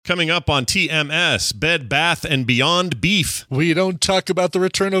Coming up on TMS, Bed, Bath, and Beyond Beef. We don't talk about the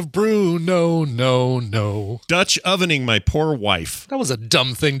return of Brew. No. Dutch ovening my poor wife. That was a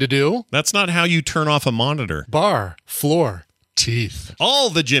dumb thing to do. That's not how you turn off a monitor. Bar, floor, teeth.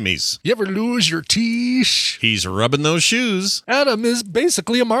 All the Jimmies. You ever lose your teeth? He's rubbing those shoes. Adam is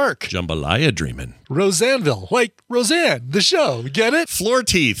basically a mark. Jambalaya dreaming. Roseanneville, like Roseanne, the show. Get it? Floor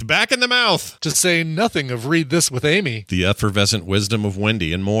teeth, back in the mouth. To say nothing of Read This with Amy. The effervescent wisdom of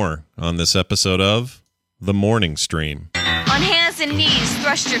Wendy and more on this episode of The Morning Stream. On hands and knees,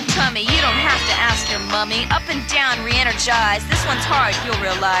 thrust your tummy. You don't have to ask your mummy. Up and down, re-energize. This one's hard, you'll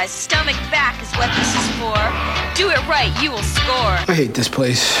realize. Stomach back is what this is for. Do it right, you will score. I hate this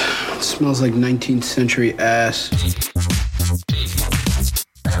place. It smells like 19th century ass.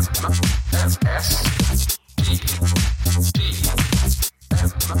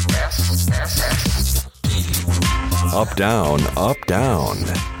 Up, down, up, down.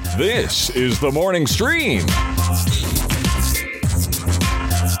 This is the Morning Stream.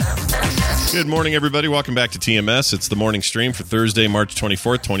 Good morning, everybody. Welcome back to TMS. It's the Morning Stream for Thursday, March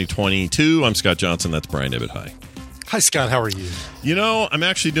 24th, 2022. I'm Scott Johnson. That's Brian David. Hi. Hi, Scott. How are you? You know, I'm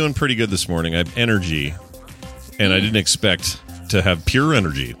actually doing pretty good this morning. I have energy, and I didn't expect to have pure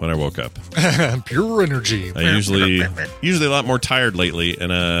energy when I woke up. Pure energy. I usually a lot more tired lately,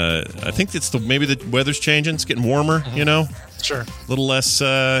 and I think it's maybe the weather's changing. It's getting warmer, you know? Sure. A little less...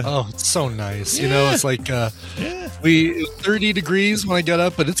 oh, it's so nice. Yeah. You know, it's like 30 degrees when I got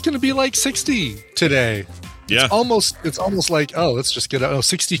up, but it's going to be like 60 today. Yeah. It's almost like, let's just get out.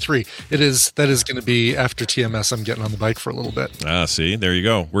 63. That is going to be after TMS. I'm getting on the bike for a little bit. See, there you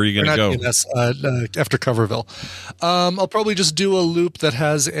go. Where are you going to go? TMS, after Coverville. I'll probably just do a loop that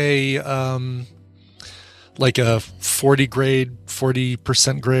has a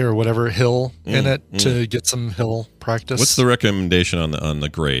 40% grade or whatever hill in it to get some hill practice. What's the recommendation on the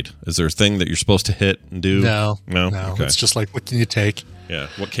grade? Is there a thing that you're supposed to hit and do? No. Okay. It's just like, what can you take? Yeah.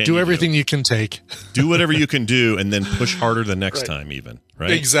 What can do you everything you can take? Do whatever you can do, and then push harder the next time, even.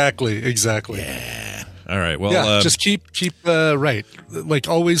 Right? Exactly. Yeah. All right. Well, just keep right. Like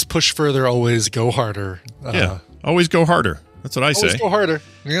always push further. Always go harder. Always go harder. That's what I say. Always go harder.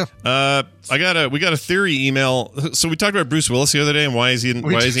 Yeah. We got a theory email. So we talked about Bruce Willis the other day and why is he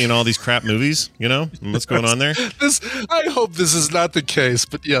in all these crap movies? You know, and what's going on there? I hope this is not the case,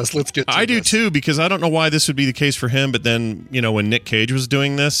 but yes, let's get to I this. do too, because I don't know why this would be the case for him. But then, you know, when Nick Cage was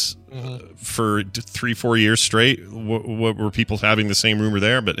doing this for 3-4 years straight, what were people having the same rumor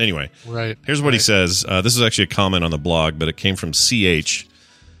there? But anyway, here's what he says. This is actually a comment on the blog, but it came from CH.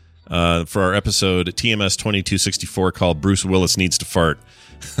 For our episode TMS 2264 called Bruce Willis Needs to Fart.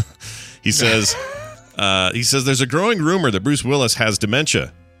 He says there's a growing rumor that Bruce Willis has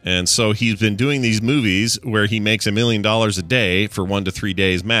dementia, and so he's been doing these movies where he makes $1 million a day for 1 to 3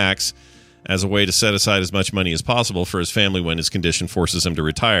 days max as a way to set aside as much money as possible for his family when his condition forces him to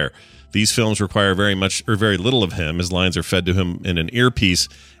retire. These films require very little of him. His lines are fed to him in an earpiece,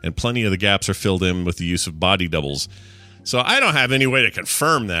 and plenty of the gaps are filled in with the use of body doubles. So I don't have any way to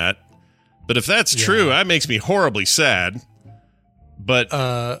confirm that, but if that's true, that makes me horribly sad. But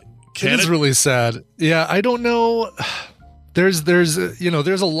it is really sad. Yeah, I don't know. There's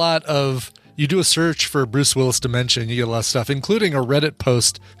a lot of, you do a search for Bruce Willis dementia, and you get a lot of stuff, including a Reddit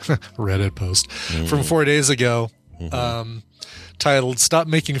post from 4 days ago, titled "Stop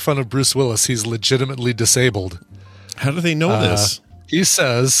Making Fun of Bruce Willis. He's legitimately disabled." How do they know this? He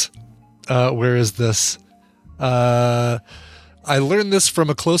says, "Where is this?" I learned this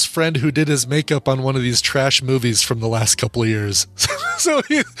from a close friend who did his makeup on one of these trash movies from the last couple of years. So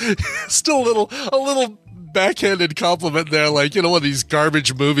he's still a little backhanded compliment there, like, you know, one of these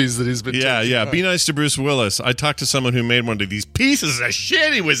garbage movies that he's been taking on. Be nice to Bruce Willis. I talked to someone who made one of these pieces of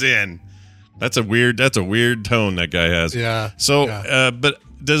shit he was in. That's a weird tone that guy has. Yeah. So, but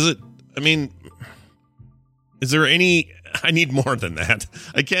does it, I mean, is there any... I need more than that.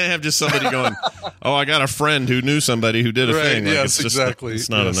 I can't have just somebody going, "Oh, I got a friend who knew somebody who did a thing." Like, yes, exactly. It's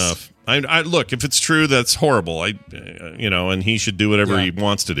not enough. I look, if it's true, that's horrible. And he should do whatever he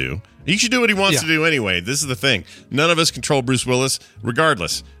wants to do. He should do what he wants to do anyway. This is the thing. None of us control Bruce Willis,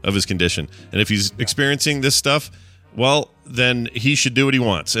 regardless of his condition. And if he's experiencing this stuff, well, then he should do what he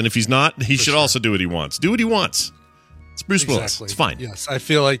wants. And if he's not, he should also do what he wants. Do what he wants. It's Bruce Willis. It's fine. Yes, I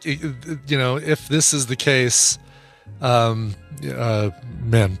feel like, if this is the case... power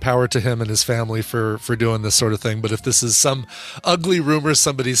to him and his family for doing this sort of thing. But if this is some ugly rumor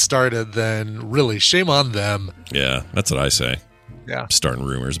somebody started, then really shame on them. Yeah, that's what I say. Yeah, starting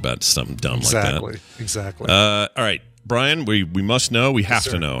rumors about something dumb like that. Exactly. All right, Brian, we must know. We have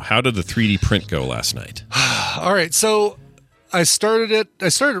to know. How did the 3D print go last night? All right, so I started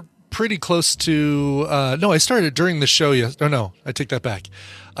pretty close to. No, I started during the show. No, I take that back.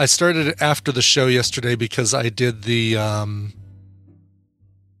 I started it after the show yesterday because I did the.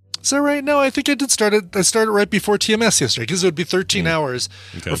 Is that right? No, I think I did start it. I started right before TMS yesterday because it would be 13 hours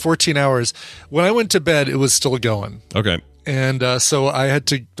or 14 hours. When I went to bed, it was still going. Okay. And so I had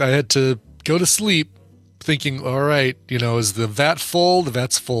to go to sleep thinking, all right, is the vat full? The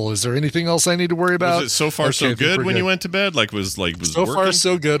vat's full. Is there anything else I need to worry about? Was it so far so good when you went to bed? Was so working? Far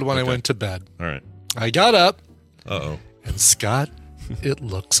so good when I went to bed. All right. I got up. Uh-oh. And Scott, it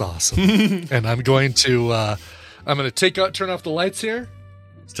looks awesome. And I'm going to turn off the lights here.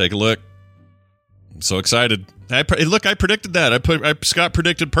 Let's take a look. I'm so excited. I predicted that. Scott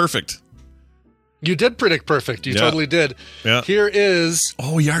predicted perfect. You did predict perfect. You totally did. Yeah. Here is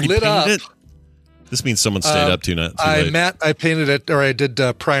you already lit painted up. It? This means someone stayed up too late. I painted it, or I did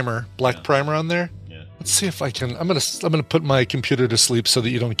primer, black primer on there. Yeah. Let's see if I can. I'm gonna put my computer to sleep so that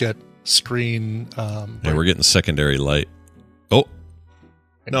you don't get screen. Yeah, we're getting secondary light. Oh,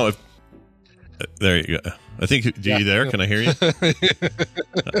 no! There you go. I think. You there? Can I hear you?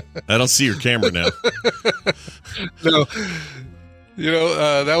 I don't see your camera now. No.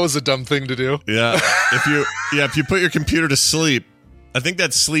 That was a dumb thing to do. Yeah. If you put your computer to sleep, I think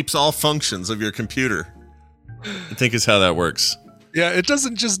that sleeps all functions of your computer. I think is how that works. Yeah, it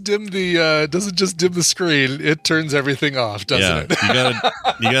doesn't just dim the screen. It turns everything off, doesn't it?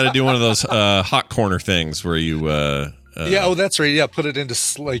 you gotta do one of those hot corner things where you. That's right. Yeah, put it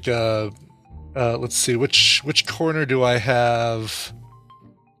into like let's see which corner do I have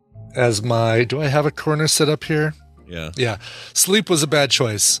as my? Do I have a corner set up here? Yeah. Sleep was a bad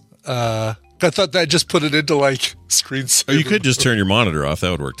choice. I thought that just put it into like screensaver. Oh, you could just turn your monitor off. That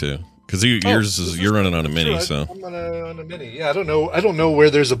would work too. Because you're running on a mini, so I'm on a mini. Yeah, I don't know where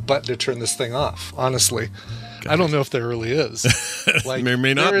there's a button to turn this thing off. Honestly, I don't know if there really is. Like there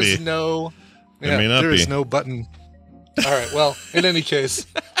may not be. There is no button. All right. Well, in any case,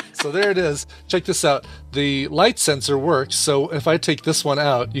 so there it is. Check this out. The light sensor works. So if I take this one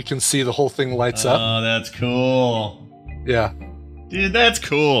out, you can see the whole thing lights up. Oh, that's cool. Yeah, dude, that's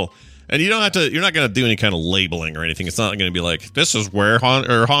cool. And you don't have to. You're not going to do any kind of labeling or anything. It's not going to be like this is where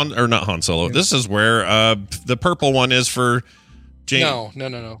not Han Solo. Yeah. This is where the purple one is for James.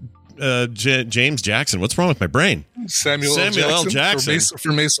 No. James Jackson. What's wrong with my brain? Samuel L. Jackson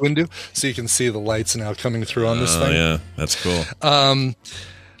for Mace Windu. So you can see the lights now coming through on this thing. Yeah, that's cool.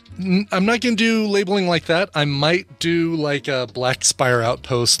 I'm not going to do labeling like that. I might do like a Black Spire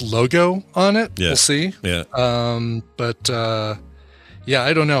Outpost logo on it. Yeah. We'll see. Yeah. Yeah,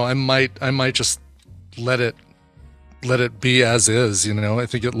 I don't know. I might just let it be as is. I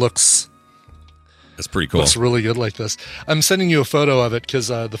think it looks. That's pretty cool. Looks really good like this. I'm sending you a photo of it because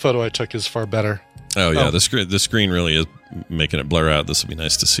the photo I took is far better. Oh yeah, the screen really is making it blur out. This would be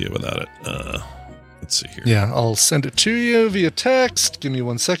nice to see it without it. Let's see here. Yeah, I'll send it to you via text. Give me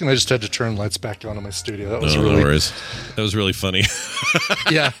 1 second. I just had to turn lights back on in my studio. That was no worries. That was really funny.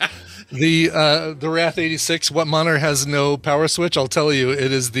 Yeah. The Wrath 86, what monitor has no power switch? I'll tell you,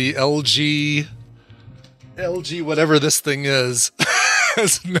 it is the LG whatever this thing is.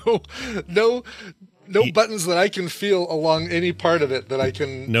 Has no buttons that I can feel along any part of it that I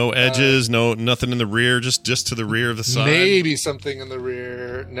can. No edges, nothing in the rear, just to the rear of the side. Maybe something in the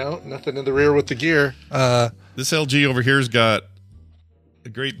rear. No, nothing in the rear with the gear. This LG over here's got a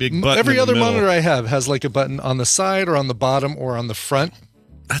great big button. Every other monitor I have has like a button on the side or on the bottom or on the front.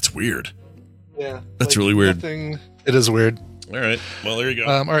 That's weird. Yeah. That's really weird. It is weird. All right. Well, there you go.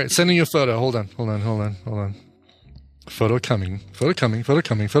 All right. Sending you a photo. Hold on. Photo coming. Scott, photo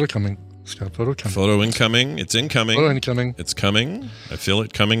coming. Photo incoming. It's incoming. Photo incoming. It's coming. I feel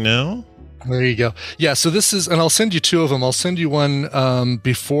it coming now. There you go. Yeah. So this is, and I'll send you two of them. I'll send you one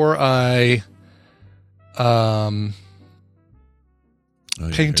before I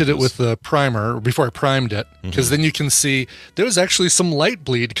painted it with the primer, before I primed it, because then you can see there was actually some light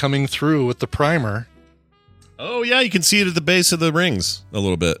bleed coming through with the primer. Oh yeah, you can see it at the base of the rings a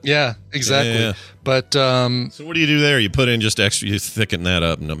little bit. Yeah, exactly. Yeah. But so what do you do there? You put in just extra, you thicken that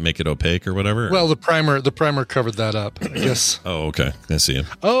up and make it opaque or whatever. Well, the primer covered that up, I guess. Oh, okay, I see it.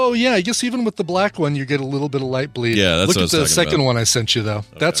 Oh yeah, I guess even with the black one, you get a little bit of light bleed. Yeah, that's look what at the second one I sent you though.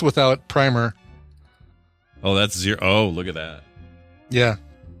 Okay. That's without primer. Oh, that's zero. Oh, look at that. Yeah.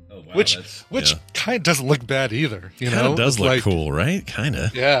 Oh, wow, which kind of doesn't look bad either. You know, kind of does look cool, right? Kind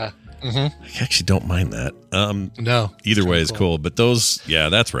of. Yeah. Mm-hmm. I actually don't mind that. No. Either way is cool, but those, yeah,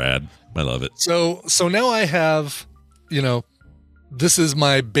 that's rad. I love it. So now I have, this is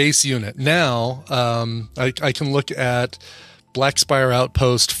my base unit. Now I can look at Black Spire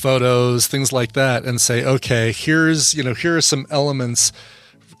Outpost photos, things like that, and say, okay, here are some elements,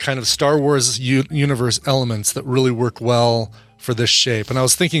 kind of Star Wars universe elements that really work well for this shape. And I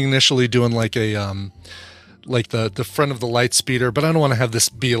was thinking initially doing like a like the front of the light speeder, but I don't want to have this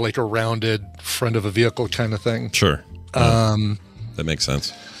be like a rounded front of a vehicle kind of thing. Sure. That makes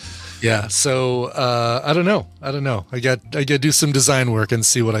sense. Yeah. So I don't know. I got to do some design work and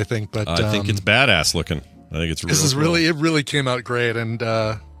see what I think. But I think it's badass looking. I think it's this is cool. It really came out great. And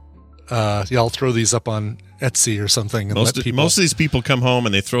I'll throw these up on Etsy or something. And most of these people come home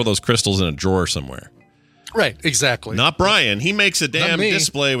and they throw those crystals in a drawer somewhere. Right, exactly. Not Brian. He makes a damn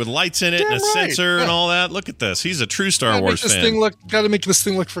display with lights in it and a sensor and all that. Look at this. He's a true Star Wars fan. Got to make this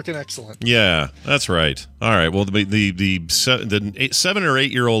thing look freaking excellent. Yeah, that's right. All right. Well, the 7 or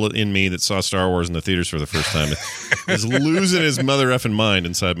 8 year old in me that saw Star Wars in the theaters for the first time is losing his mother effing mind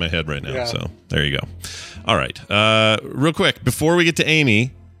inside my head right now. Yeah. So there you go. All right. Real quick before we get to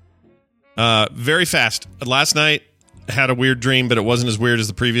Amy, very fast. Last night had a weird dream, but it wasn't as weird as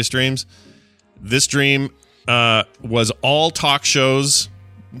the previous dreams. This dream was all talk shows,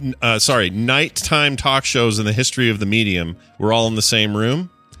 nighttime talk shows in the history of the medium were all in the same room.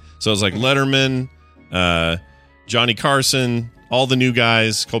 So it was like Letterman, Johnny Carson, all the new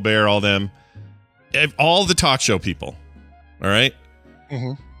guys, Colbert, all them, all the talk show people. All right?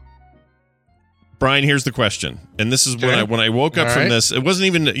 Mm-hmm. Brian, here's the question. And this is when I woke up from this. It wasn't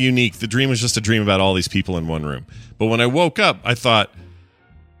even unique. The dream was just a dream about all these people in one room. But when I woke up, I thought,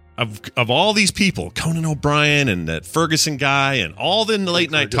 Of all these people, Conan O'Brien and that Ferguson guy and all the late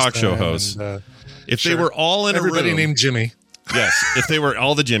night talk show hosts, if they were all in a room, everybody named Jimmy. Yes, if they were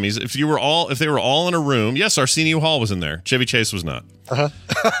all the Jimmys, if they were all in a room, yes, Arsenio Hall was in there. Chevy Chase was not.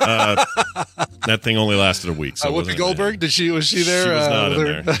 That thing only lasted a week. So Whoopi Goldberg, was she there? She was not in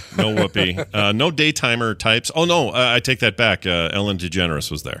there. No Whoopi. No daytimer types. Oh no, I take that back. Ellen DeGeneres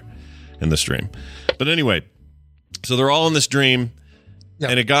was there in the stream. But anyway, so they're all in this dream. Yeah.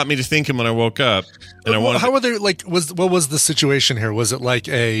 And it got me to thinking when I woke up. And how were they what was the situation here? Was it like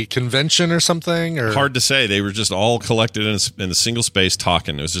a convention or something? Or hard to say. They were just all collected in a single space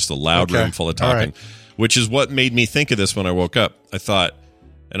talking. It was just a loud room full of talking, which is what made me think of this when I woke up. I thought,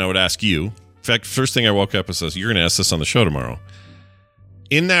 and I would ask you. In fact, first thing I woke up was, you're going to ask this on the show tomorrow.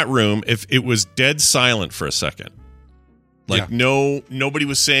 In that room, if it was dead silent for a second, nobody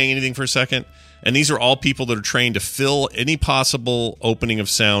was saying anything for a second. And these are all people that are trained to fill any possible opening of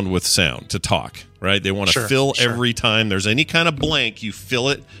sound with sound to talk, right? They want to fill every time there's any kind of blank, you fill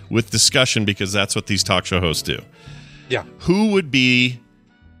it with discussion because that's what these talk show hosts do. Yeah. Who would be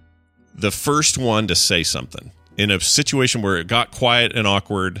the first one to say something in a situation where it got quiet and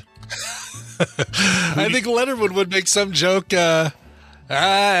awkward? I think Letterman would make some joke,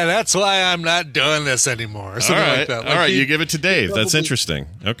 that's why I'm not doing this anymore. Or something like that. All right, you give it to Dave. That's interesting.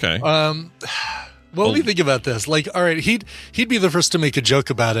 Okay. Let me think about this. All right, he'd be the first to make a joke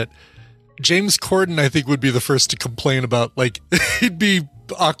about it. James Corden, I think, would be the first to complain about, he'd be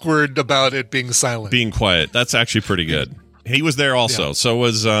awkward about it being silent. Being quiet. That's actually pretty good. He was there also. Yeah. So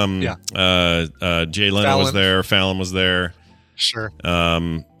was Jay Leno was there. Fallon was there. Sure.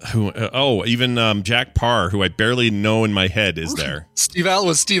 Even Jack Parr, who I barely know in my head, is there.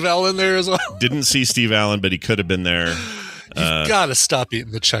 Was Steve Allen there as well? Didn't see Steve Allen, but he could have been there. You've got to stop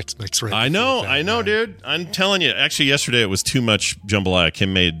eating the Chex Mix right now. I know, dude. I'm telling you. Actually, yesterday it was too much jambalaya.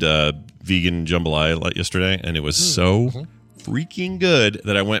 Kim made vegan jambalaya yesterday, and it was so freaking good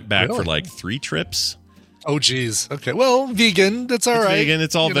that I went back for 3 trips. Oh, geez. Okay. Well, vegan. That's all right. Vegan.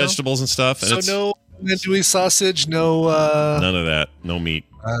 It's all vegetables and stuff. And no andouille sausage, no... None of that. No meat.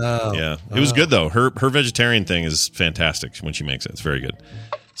 Yeah. It was good, though. Her vegetarian thing is fantastic when she makes it. It's very good.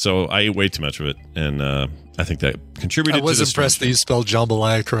 So I ate way too much of it, and I think that contributed to this. I was impressed that you spelled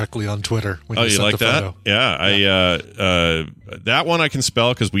jambalaya correctly on Twitter. When you like that? Photo. Yeah. That one I can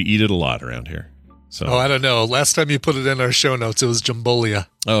spell because we eat it a lot around here. So. I don't know. Last time you put it in our show notes, it was Jambolia.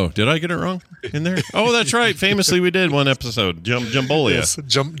 Oh, did I get it wrong in there? Oh, that's right. Famously, we did one episode, Jambolia. Yes,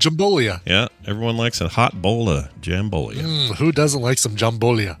 Jambolia. Yeah, everyone likes a hot bowl of Jambolia. Who doesn't like some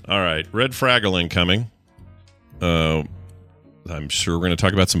Jambolia? All right, Red Fraggle incoming. I'm sure we're going to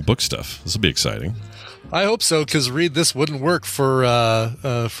talk about some book stuff. This will be exciting. I hope so, because Read This wouldn't work for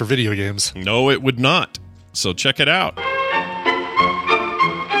video games. No, it would not. So check it out.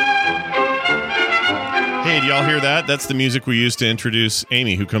 Hey, do y'all hear that? That's the music we use to introduce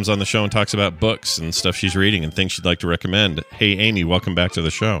Amy, who comes on the show and talks about books and stuff she's reading and things she'd like to recommend. Hey, Amy, welcome back to the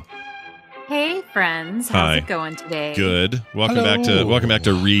show. Hey, friends. How's it going today? Good. Welcome back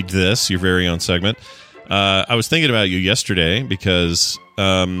to Read This, your very own segment. I was thinking about you yesterday because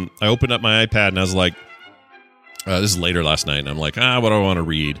I opened up my iPad and I was like, This is later last night, and I'm like, what do I want to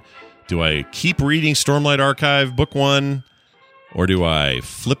read? Do I keep reading Stormlight Archive Book 1, or do I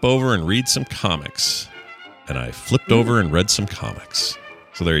flip over and read some comics? And I flipped over and read some comics.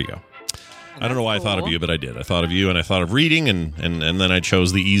 So there you go. I don't know why I thought of you, but I did. I thought of you, and I thought of reading, and then I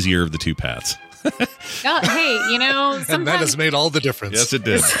chose the easier of the two paths. Hey, and that has made all the difference. Yes, it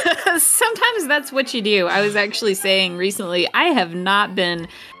did. Sometimes that's what you do. I was actually saying recently, I have not been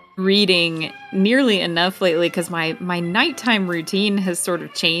reading nearly enough lately because my nighttime routine has sort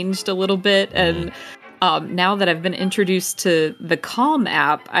of changed a little bit. And now that I've been introduced to the Calm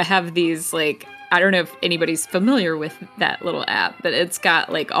app, I have these, like, I don't know if anybody's familiar with that little app, but it's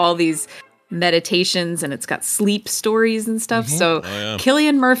got like all these meditations and it's got sleep stories and stuff. So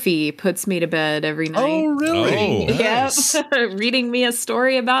Cillian Murphy puts me to bed every night. Oh, really? Nice. Yep. Reading me a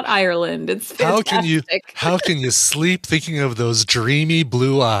story about Ireland. It's fantastic. How can you sleep thinking of those dreamy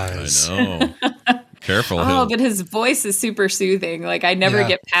blue eyes? I know. Careful. But his voice is super soothing. Like I never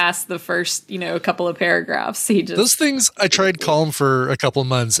get past the first, couple of paragraphs. He just those things. I tried Calm for a couple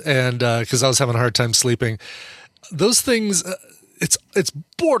months, and because I was having a hard time sleeping, those things. It's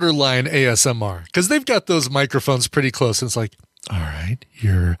borderline ASMR because they've got those microphones pretty close. And it's like, all right,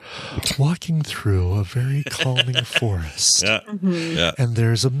 you're walking through a very calming forest. Yeah. Mm-hmm. Yeah. And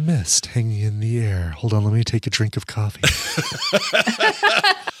there's a mist hanging in the air. Hold on, let me take a drink of coffee.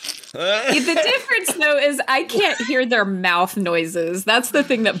 The difference, though, is I can't hear their mouth noises. That's the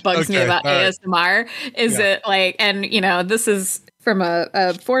thing that bugs me about ASMR. Is it like, and this is from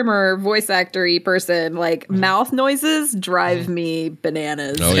a former voice actor-y person. Like mouth noises drive me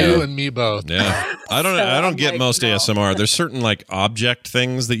bananas. Oh, you and me both. Yeah, I don't get most ASMR. There's certain like object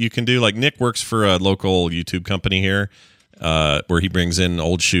things that you can do. Like Nick works for a local YouTube company here, where he brings in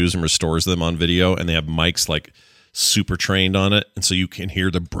old shoes and restores them on video, and they have mics like super trained on it, and so you can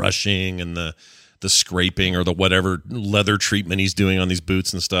hear the brushing and the scraping or the whatever leather treatment he's doing on these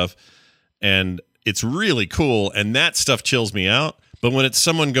boots and stuff, and it's really cool, and that stuff chills me out. But when it's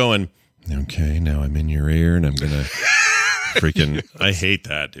someone going, okay, now I'm in your ear and I'm gonna freaking I hate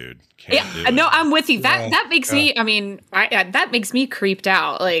that, dude. No, I'm with you. That makes me, that makes me creeped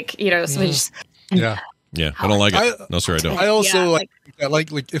out, like so just Yeah, I don't like it. No, sir, I don't. I also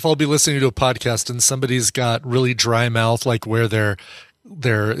like if I'll be listening to a podcast and somebody's got really dry mouth, like where they're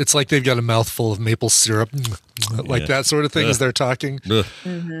it's like they've got a mouthful of maple syrup, like that sort of thing as they're talking.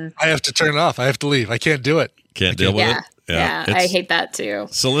 Mm-hmm. I have to turn it off. I have to leave. I can't do it. Can't deal with it. Yeah, I hate that too.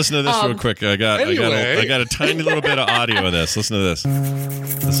 So listen to this real quick. I got a tiny little bit of audio of this. Listen to this.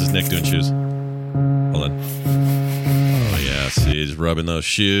 This is Nick doing shoes. Hold on. Oh yeah, see, he's rubbing those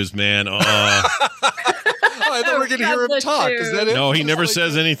shoes, man. I thought we were going to hear him talk. Is that it? No, he never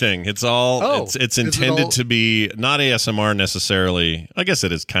says anything. It's all it's intended to be not ASMR necessarily. I guess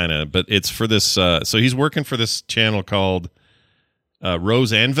it is kind of, but it's for this. So he's working for this channel called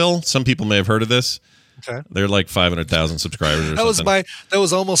Rose Anvil. Some people may have heard of this. Okay. They're like 500,000 subscribers or something. That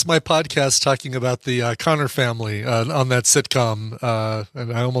was almost my podcast talking about the Connor family on that sitcom,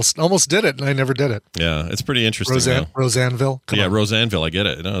 and I almost did it, and I never did it. Yeah, it's pretty interesting. Roseanville? Roseanville, I get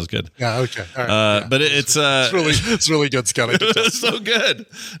it. No, it was good. Yeah, okay. All right. But it's really good, Scott. It's so good.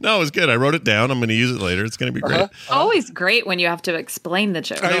 No, it was good. I wrote it down. I'm going to use it later. It's going to be great. Always great when you have to explain the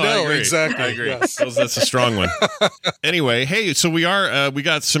joke. I know, I exactly. I agree. Yes. That's a strong one. Anyway, hey, so we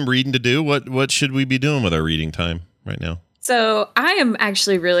got some reading to do. What should we be doing with our reading time right now? So I am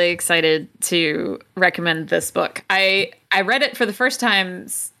actually really excited to recommend this book. I read it for the first time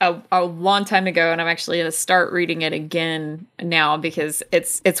a long time ago, and I'm actually going to start reading it again now because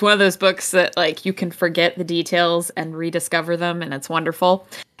it's one of those books that like you can forget the details and rediscover them, and it's wonderful.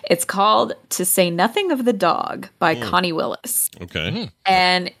 It's called To Say Nothing of the Dog by Connie Willis. Okay.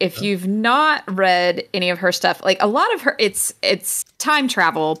 And if you've not read any of her stuff, like a lot of her, it's time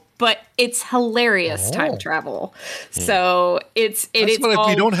travel, but it's hilarious time travel. So we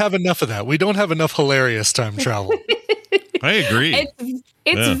don't have enough of that. We don't have enough hilarious time travel. I agree.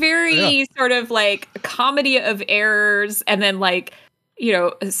 It's very sort of like a comedy of errors, and then like,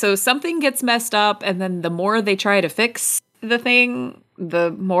 so something gets messed up, and then the more they try to fix the thing,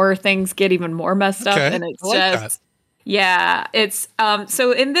 the more things get even more messed up. And it's it's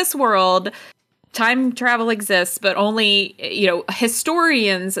so in this world, time travel exists, but only,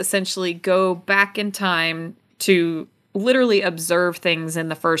 historians essentially go back in time to literally observe things in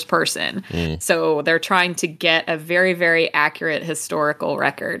the first person. So they're trying to get a very, very accurate historical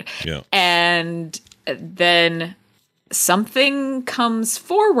record. Yeah. And then something comes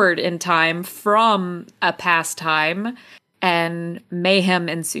forward in time from a past time, and mayhem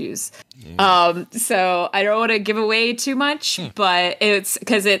ensues. So I don't want to give away too much, but it's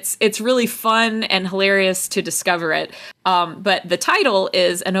because it's really fun and hilarious to discover it. But the title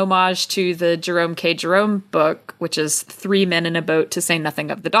is an homage to the Jerome K. Jerome book, which is 3 Men in a Boat to Say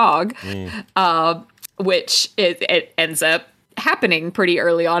Nothing of the Dog, which it ends up happening pretty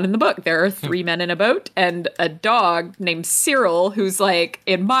early on in the book. There are 3 men in a boat and a dog named Cyril, who's like,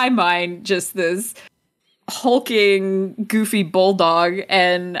 in my mind, just this hulking, goofy bulldog,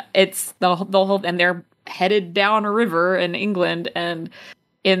 and it's the whole, and they're headed down a river in England, and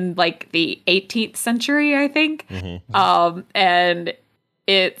in like the 18th century, I think. And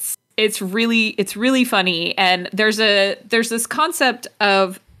it's really funny, and there's this concept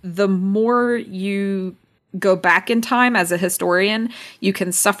of the more you go back in time as a historian, you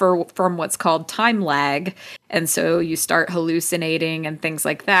can suffer from what's called time lag. And so you start hallucinating and things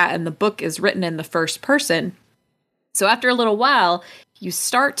like that. And the book is written in the first person. So after a little while, you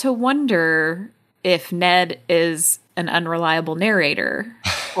start to wonder if Ned is an unreliable narrator,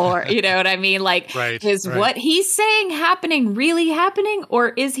 or, you know what I mean? Like, is what he's saying really happening? Or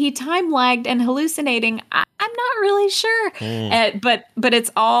is he time lagged and hallucinating? I'm not really sure. But it's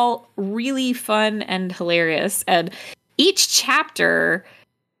all really fun and hilarious. And each chapter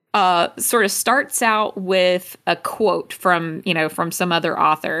sort of starts out with a quote from some other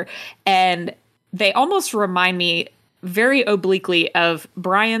author. And they almost remind me very obliquely of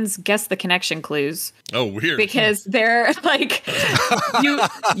Brian's Guess the Connection clues. Oh, weird. Because they're like,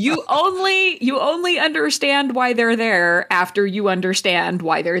 you only understand why they're there after you understand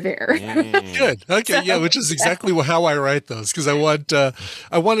why they're there. Good. Okay. So, yeah, which is exactly how I write those, because I want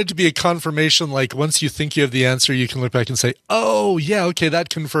it to be a confirmation. Like, once you think you have the answer, you can look back and say, "Oh, yeah, okay, that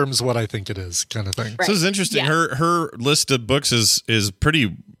confirms what I think it is," kind of thing. Right. So it's interesting. Yeah. Her list of books is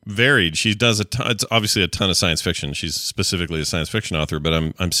pretty varied. She does it's obviously a ton of science fiction. She's specifically a science fiction author, but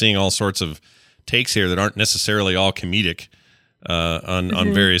I'm seeing all sorts of takes here that aren't necessarily all comedic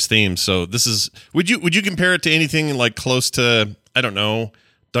on various themes. So this is would you compare it to anything like close to, I don't know,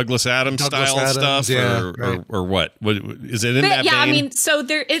 Douglas Adams style stuff, or what? What is it in that vein? I mean, so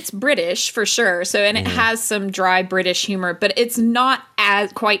it's British for sure. So, and it has some dry British humor, but it's not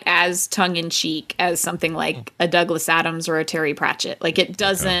quite as tongue in cheek as something like a Douglas Adams or a Terry Pratchett. Like it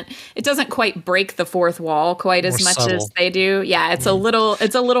doesn't quite break the fourth wall quite as much as they do. Yeah, it's a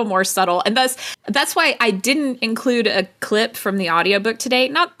little more subtle, and that's why I didn't include a clip from the audiobook today.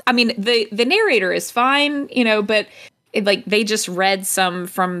 The narrator is fine, but they just read some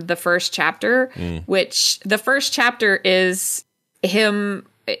from the first chapter, which the first chapter is him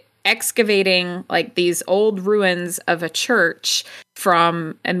excavating like these old ruins of a church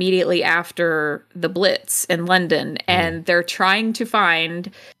from immediately after the Blitz in London. And they're trying to find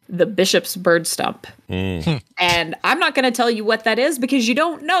the bishop's bird stump. And I'm not going to tell you what that is, because you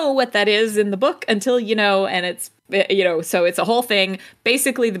don't know what that is in the book until and it's, so it's a whole thing.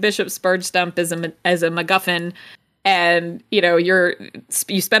 Basically, the bishop's bird stump is a MacGuffin. And, you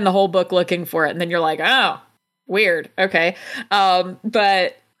spend the whole book looking for it, and then you're like, oh, weird. Okay.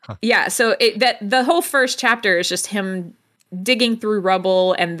 Yeah, so the whole first chapter is just him digging through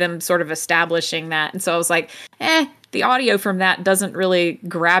rubble and them sort of establishing that. And so I was like, the audio from that doesn't really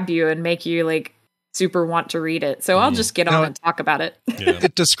grab you and make you like super want to read it. So I'll just get on and talk about it. Yeah.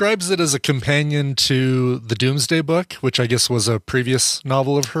 It describes it as a companion to the Doomsday Book, which I guess was a previous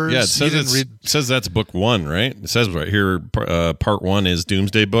novel of hers. Yeah, it says that's book 1, right? It says right here, part 1 is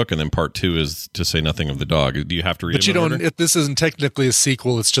Doomsday Book, and then part 2 is To Say Nothing of the Dog. Do you have to read it? But you don't. If this isn't technically a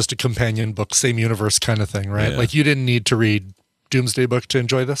sequel, it's just a companion book, same universe kind of thing, right? Yeah. Like you didn't need to read Doomsday Book to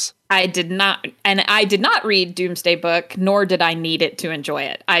enjoy this? I did not, and I did not read Doomsday Book, nor did I need it to enjoy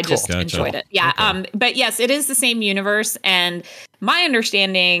it. I just enjoyed it. Yeah. Okay. But yes, it is the same universe, and my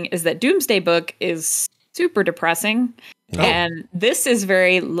understanding is that Doomsday Book is super depressing, and this is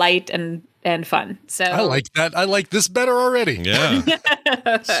very light and fun. So I like that. I like this better already. Yeah.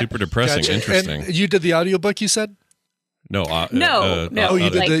 Super depressing. Gotcha. Interesting. And you did the audiobook, you said? No. Oh, you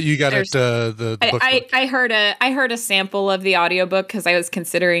did. You got it. The book. I heard a sample of the audiobook because I was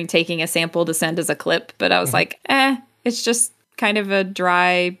considering taking a sample to send as a clip, but I was like, it's just kind of a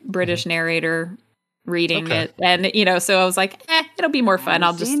dry British narrator reading it, and so I was like, it'll be more fun.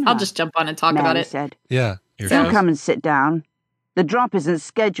 I'll just jump on and talk about it. Said, yeah. So come and sit down. The drop isn't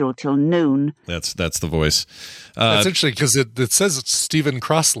scheduled till noon. That's the voice. That's interesting because it says it's Stephen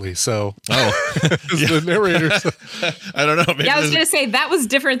Crossley. So the narrator. I don't know. Maybe I was going to say that was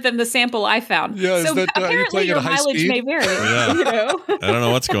different than the sample I found. Yeah, so apparently your mileage may vary. Yeah. You know? I don't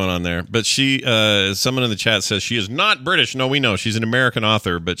know what's going on there, but someone in the chat says she is not British. No, we know she's an American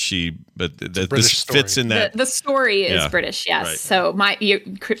author, but this fits in that. The story is British, yes. Right. So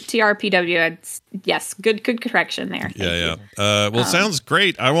TRPW, yes, good correction there. Yeah. Well, sounds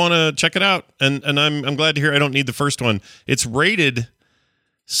great. I want to check it out, and I'm glad to hear I don't need the first one. It's rated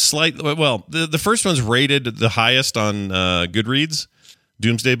slightly. Well, the first one's rated the highest on Goodreads,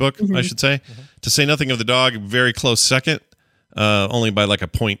 Doomsday Book, I should say. To say nothing of the dog, very close second, only by like a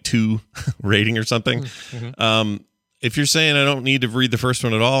 0.2 rating or something. If you're saying I don't need to read the first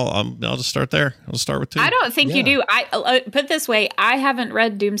one at all, I'll just start there. I'll start with 2. I don't think you do. I put it this way, I haven't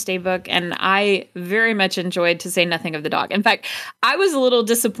read Doomsday Book, and I very much enjoyed To Say Nothing of the Dog. In fact, I was a little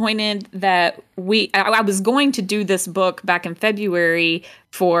disappointed that I was going to do this book back in February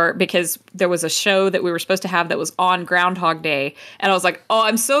because there was a show that we were supposed to have that was on Groundhog Day, and I was like,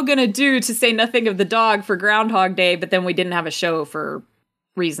 I'm so gonna do To Say Nothing of the Dog for Groundhog Day, but then we didn't have a show for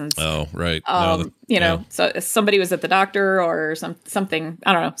reasons. Oh, right. So somebody was at the doctor or something.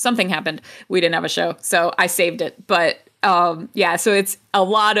 I don't know. Something happened. We didn't have a show, so I saved it. But so it's a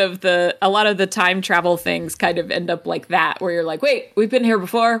lot of the time travel things kind of end up like that, where you're like, wait, we've been here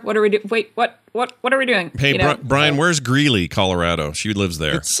before. What are we doing? Wait, what are we doing? Hey, Brian, where's Greeley, Colorado? She lives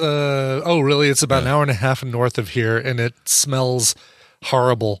there. It's really? It's about an hour and a half north of here, and it smells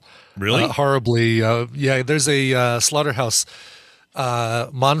horrible. Really? Horribly. There's a slaughterhouse.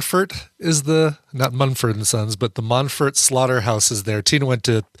 Monfort is not Munford & Sons, but the Monfort Slaughterhouse is there. Tina went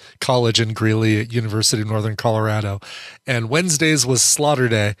to college in Greeley at University of Northern Colorado, and Wednesdays was slaughter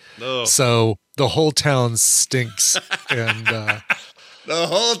day. So the whole town stinks. And the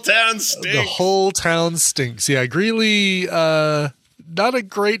whole town stinks. The whole town stinks. Yeah, Greeley, not a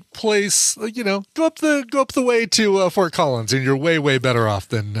great place. Go up the way to Fort Collins, and you're way better off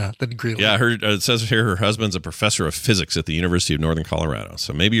than Greeley. Yeah, it says here her husband's a professor of physics at the University of Northern Colorado.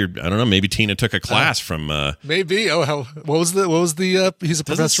 So maybe I don't know. Maybe Tina took a class from. Maybe. What was the? He's a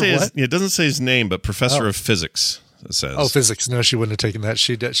professor of what? It doesn't say his name, but professor of physics. It says. Oh, physics. No, she wouldn't have taken that.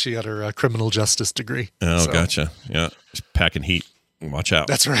 She had her criminal justice degree. Oh, gotcha. Yeah, just packing heat. Watch out.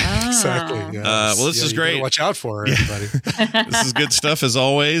 That's right. Exactly. Yeah, this is great. Watch out for her, everybody. This is good stuff as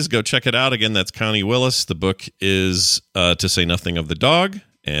always. Go check it out. Again, that's Connie Willis. The book is To Say Nothing of the Dog,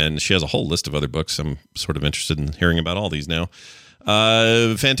 and she has a whole list of other books. I'm sort of interested in hearing about all these now.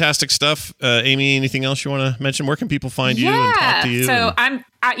 Fantastic stuff. Amy, anything else you want to mention? Where can people find you and talk to you? So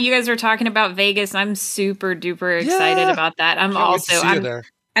you guys were talking about Vegas. I'm super duper excited about that.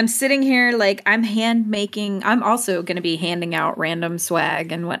 I'm sitting here like I'm hand making. I'm also going to be handing out random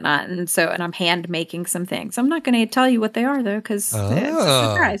swag and whatnot, and I'm hand making some things. I'm not going to tell you what they are though, because it's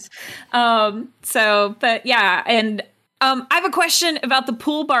a surprise. But yeah, and I have a question about the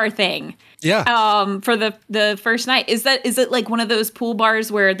pool bar thing. Yeah. For the first night, is it like one of those pool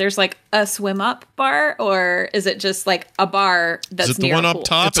bars where there's like a swim up bar, or is it just like a bar that's near one a pool? Up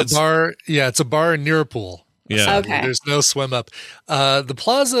top? It's a bar. Yeah, it's a bar near a pool. Yeah. Okay. There's no swim up. The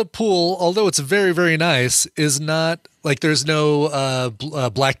Plaza pool, although it's very, very nice, is not like there's no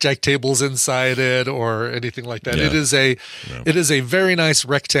blackjack tables inside it or anything like that. Yeah. It is a very nice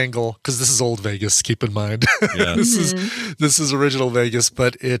rectangle, because this is old Vegas, keep in mind. Yeah. This is original Vegas,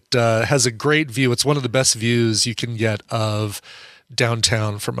 but it has a great view. It's one of the best views you can get of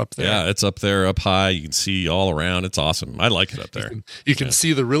downtown from up there. Yeah, it's up there, up high. You can see all around. It's awesome. I like it up there. You can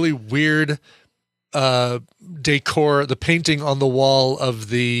see the really weird decor, the painting on the wall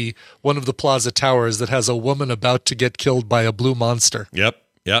of one of the Plaza Towers that has a woman about to get killed by a blue monster. Yep.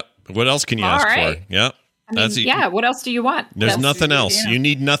 What else can you ask for? Yep. What else do you want? There's nothing else. Yeah. You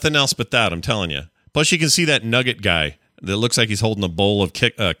need nothing else but that, I'm telling you. Plus, you can see that nugget guy that looks like he's holding a bowl of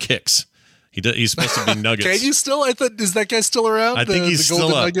kicks. He's supposed to be nuggets. Can you still? Is that guy still around? I think he's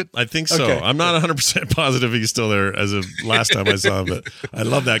still up. Nugget? I think so. Okay. I'm not 100% positive he's still there as of last time I saw him, but I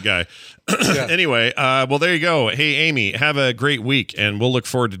love that guy. Yeah. Anyway, well, there you go. Hey, Amy, have a great week, and we'll look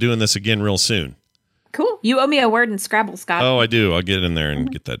forward to doing this again real soon. Cool. You owe me a word in Scrabble, Scott. Oh, I do. I'll get in there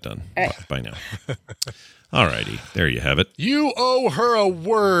and get that done by now. All righty. There you have it. You owe her a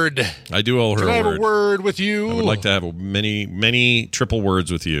word. I do owe her a word. Can I have a word with you? I would like to have many triple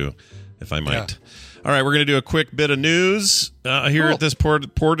words with you, if I might. Yeah. All right, we're going to do a quick bit of news here at this part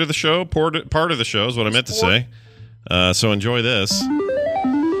of the show. Part of the show is what I meant to say. So enjoy this.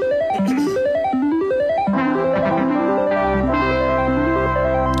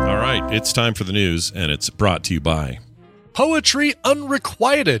 All right, it's time for the news, and it's brought to you by Poetry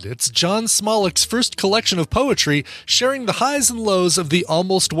Unrequited. It's John Smolleck's first collection of poetry, sharing the highs and lows of the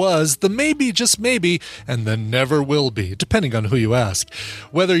almost was, the maybe, just maybe, and the never will be, depending on who you ask.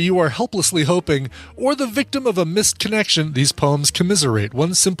 Whether you are helplessly hoping or the victim of a missed connection, these poems commiserate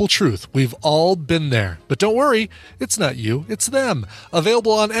one simple truth. We've all been there. But don't worry, it's not you, it's them.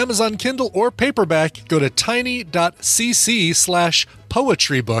 Available on Amazon Kindle or paperback. Go to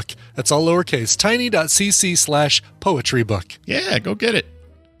tiny.cc/poetrybook. That's all lowercase. tiny.cc/poetrybook. Yeah, go get it.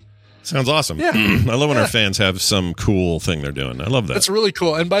 Sounds awesome. Yeah. I love when our fans have some cool thing they're doing. I love that. That's really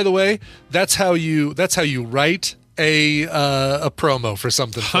cool. And by the way, that's how you write a promo for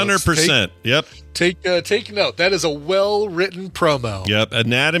something. 100%. Yep. Take note. That is a well-written promo. Yep.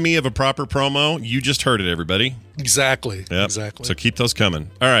 Anatomy of a proper promo. You just heard it, everybody. Exactly. Yep. Exactly. So keep those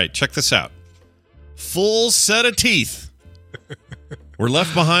coming. All right, check this out. Full set of teeth were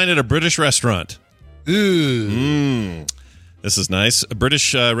left behind at a British restaurant. Ooh. This is nice. A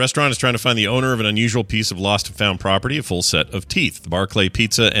British restaurant is trying to find the owner of an unusual piece of lost and found property, a full set of teeth. The Barclay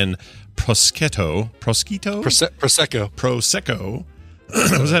Pizza and Prosecco. What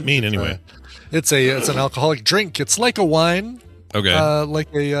does that mean anyway? It's an alcoholic drink. It's like a wine. Okay.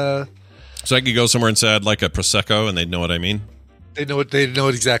 So I could go somewhere and say I'd like a Prosecco, and they'd know what I mean? They know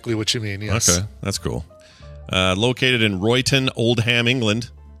exactly what you mean, yes. Okay, that's cool. Located in Royton, Oldham, England.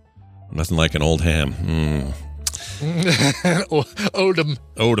 Nothing like an old ham. Oldham.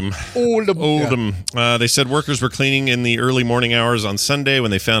 Yeah. They said workers were cleaning in the early morning hours on Sunday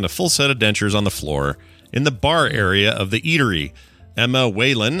when they found a full set of dentures on the floor in the bar area of the eatery. Emma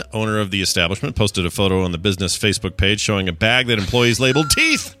Whalen, owner of the establishment, posted a photo on the business Facebook page showing a bag that employees labeled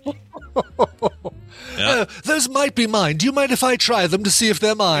teeth. Yeah. Those might be mine. Do you mind if I try them to see if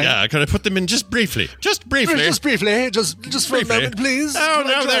they're mine? Yeah, could I put them in just briefly? Just briefly. Just for a moment, please. Oh,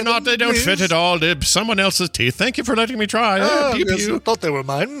 no, they're not. They don't fit at all. They're someone else's teeth. Thank you for letting me try. Yes, I thought they were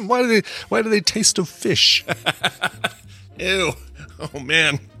mine. Why do they taste of fish? Ew. Oh,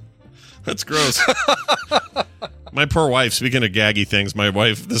 man. That's gross. My poor wife, speaking of gaggy things, my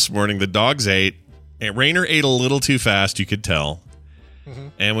wife this morning, the dogs ate. And Rainer ate a little too fast, you could tell. Mm-hmm.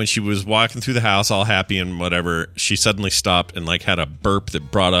 And when she was walking through the house all happy and whatever, she suddenly stopped and had a burp that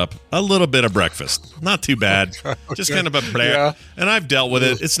brought up a little bit of breakfast. Not too bad. Okay. Just kind of a bleh. Yeah. And I've dealt with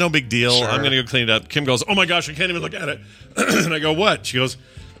it. It's no big deal. Sure. I'm going to go clean it up. Kim goes, oh my gosh, I can't even look at it. And I go, what? She goes,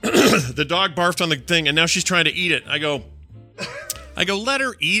 the dog barfed on the thing and now she's trying to eat it. I go, let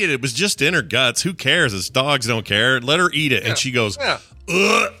her eat it. It was just in her guts. Who cares? It's dogs don't care. Let her eat it. Yeah. And she goes, and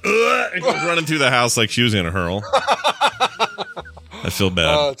goes running through the house like she was going to hurl. I feel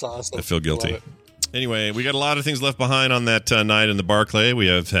bad. Oh, that's awesome. I feel guilty. Anyway, we got a lot of things left behind on that night in the Barclay. We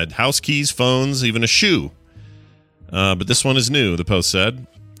have had house keys, phones, even a shoe. But this one is new, the Post said.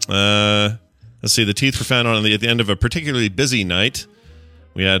 Let's see. The teeth were found at the end of a particularly busy night.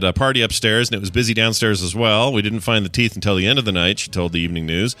 We had a party upstairs, and it was busy downstairs as well. We didn't find the teeth until the end of the night, she told the Evening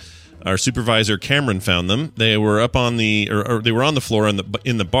News. Our supervisor Cameron found them. They were up on the, or they were on the floor in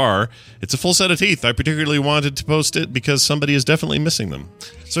the bar. It's a full set of teeth. I particularly wanted to post it because somebody is definitely missing them.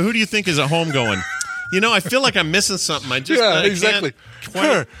 So who do you think is at home going, I feel like I'm missing something. Exactly.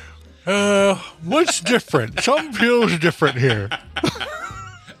 What's different? Something feels different here.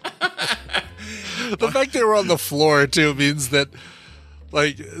 The fact they were on the floor too means that.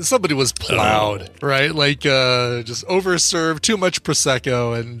 Somebody was plowed, right? Just overserved, too much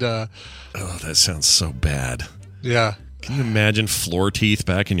Prosecco, and... that sounds so bad. Yeah. Can you imagine floor teeth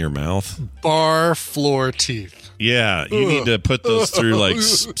back in your mouth? Bar floor teeth. Yeah, you need to put those through,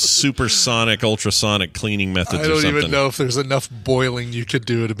 supersonic, ultrasonic cleaning methods or something. I don't even know if there's enough boiling you could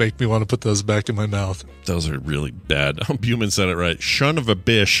do to make me want to put those back in my mouth. Those are really bad. Buman said it right. Shun of a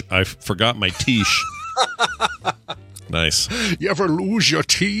bish, I forgot my tiche. Nice. You ever lose your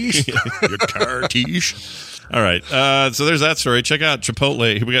teeth? Your car teeth. All right. So there's that story. Check out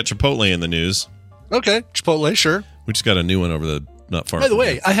Chipotle. We got Chipotle in the news. Okay. Chipotle, sure. We just got a new one over the not far. By the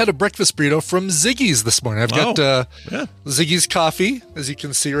way, I had a breakfast burrito from Ziggy's this morning. I've got Ziggy's coffee, as you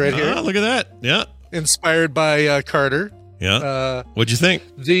can see right here. Look at that. Yeah. Inspired by Carter. Yeah. What'd you think?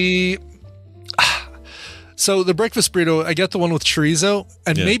 So the breakfast burrito, I got the one with chorizo,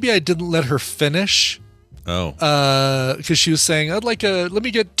 and maybe I didn't let her finish. Oh. Because she was saying, let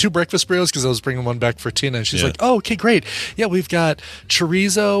me get 2 breakfast burritos because I was bringing one back for Tina. And she's like, oh, okay, great. Yeah, we've got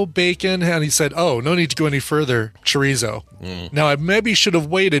chorizo, bacon. And he said, oh, no need to go any further, chorizo. Now, I maybe should have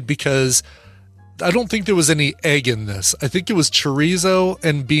waited because I don't think there was any egg in this. I think it was chorizo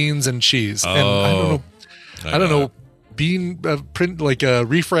and beans and cheese. And I don't know.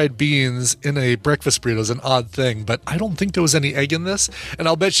 Refried beans in a breakfast burrito is an odd thing, but I don't think there was any egg in this. And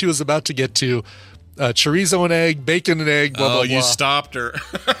I'll bet she was about to get to chorizo and egg, bacon and egg, blah, blah, blah. You stopped her.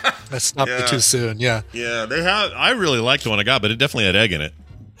 I stopped it too soon, yeah. Yeah, they have. I really liked the one I got, but it definitely had egg in it.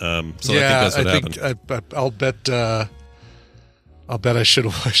 So I think that's what happened. I'll bet I should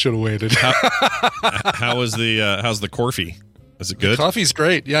have waited. How's the Corfy? Is it good? The coffee's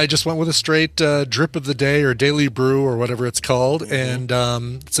great. Yeah, I just went with a straight drip of the day or daily brew or whatever it's called, and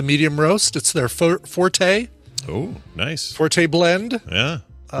it's a medium roast. It's their Forte. Oh, nice. Forte blend. Yeah.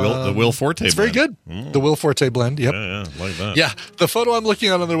 The Will Forte it's blend. very good. The Will Forte blend. Yep. Yeah, like that. Yeah, the photo I'm looking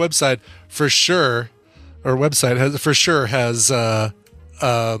at on their website has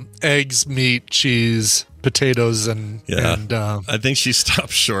eggs, meat, cheese, potatoes, and I think she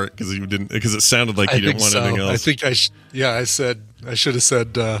stopped short because it sounded like you didn't want anything else. I think I should have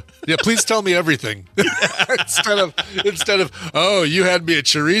said please tell me everything instead of oh, you had me at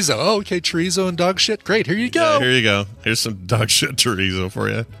chorizo. Oh, okay, chorizo and dog shit. Great, here you go. Yeah, here you go. Here's some dog shit chorizo for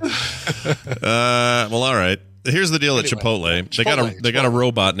you. Well, all right. Here's the deal at Chipotle. They got a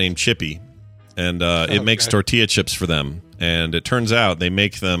robot named Chippy, and it makes tortilla chips for them. And it turns out they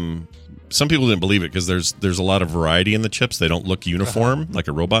make them. Some people didn't believe it because there's a lot of variety in the chips. They don't look uniform like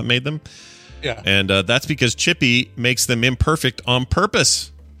a robot made them. Yeah, and that's because Chippy makes them imperfect on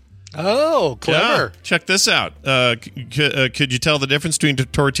purpose. Oh, clever! Yeah. Check this out. Could you tell the difference between a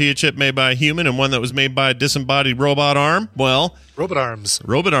tortilla chip made by a human and one that was made by a disembodied robot arm? Well, robot arms.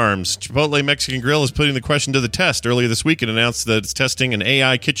 Chipotle Mexican Grill is putting the question to the test. Earlier this week, it announced that it's testing an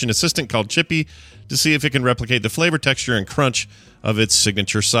AI kitchen assistant called Chippy to see if it can replicate the flavor, texture, and crunch of its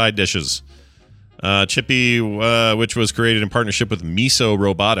signature side dishes. Chippy, which was created in partnership with Miso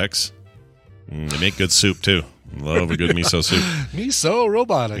Robotics. They make good soup, too. Love a good miso soup. Miso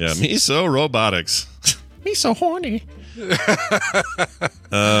Robotics. Yeah, Miso Robotics. Miso horny.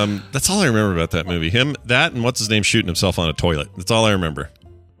 That's all I remember about that movie. That, and what's his name shooting himself on a toilet. That's all I remember.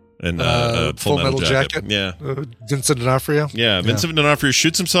 And Full Metal Jacket. Yeah. Vincent D'Onofrio. Yeah, Vincent D'Onofrio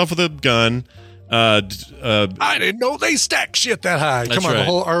shoots himself with a gun. I didn't know they stack shit that high. Come on, right. The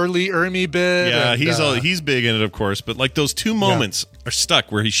whole Arlie Ermy bit. Yeah, he's big in it, of course. But like those two moments are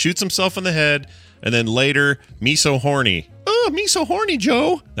stuck where he shoots himself in the head, and then later, Miso horny. Oh, Miso horny,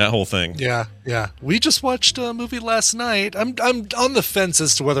 Joe. That whole thing. Yeah. We just watched a movie last night. I'm on the fence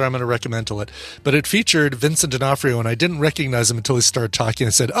as to whether I'm going to recommend it, but it featured Vincent D'Onofrio, and I didn't recognize him until he started talking.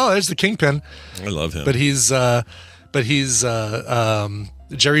 I said, "Oh, there's the Kingpin." I love him. But he's Jerry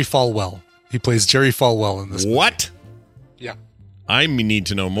Falwell. He plays Jerry Falwell in this movie. What? Yeah. I need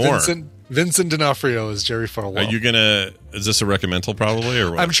to know more. Vincent D'Onofrio is Jerry Falwell. Is this a recommendal probably,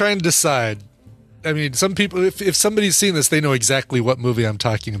 or what? I'm trying to decide. I mean, some people, if somebody's seen this, they know exactly what movie I'm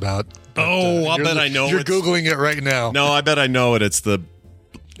talking about. But, I'll bet I know. You're Googling it right now. No, I bet I know it.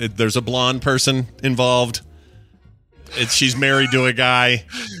 There's a blonde person involved. She's married to a guy.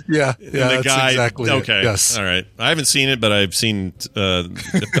 Yeah, the guy. Exactly. Okay. It. Yes. All right. I haven't seen it, but I've seen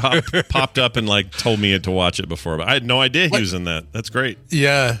it popped up and told me to watch it before. But I had no idea he was in that. That's great.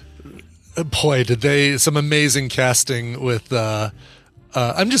 Yeah. Boy, did they some amazing casting with.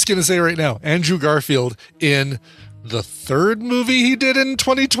 I'm just gonna say right now, Andrew Garfield in the third movie he did in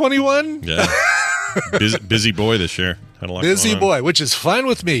 2021. Yeah. Busy boy this year. Busy boy, which is fine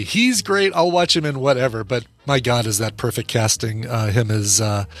with me. He's great. I'll watch him in whatever. But my God, is that perfect casting? Him as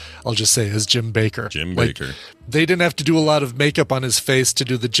I'll just say as Jim Baker. Baker. They didn't have to do a lot of makeup on his face to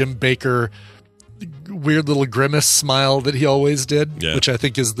do the Jim Baker weird little grimace smile that he always did, which I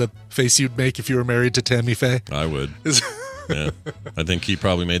think is the face you'd make if you were married to Tammy Faye. I would. Yeah, I think he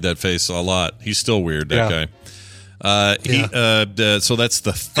probably made that face a lot. He's still weird, that guy. So that's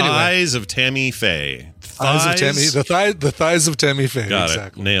the thighs of Tammy Faye. The thighs of Tammy Faye. Got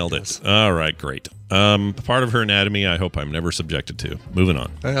exactly. it. Nailed it. All right, great. Part of her anatomy I hope I'm never subjected to. Moving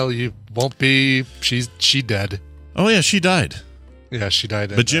on. Well, you won't be. She dead. Oh, yeah, she died. Yeah, she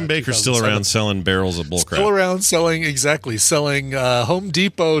died. But Jim Baker's still around selling barrels of bullcrap. Still around selling Home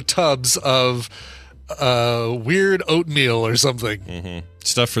Depot tubs of weird oatmeal or something. Mm-hmm.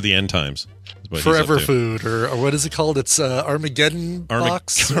 Stuff for the end times. Forever food, or what is it called? It's Armageddon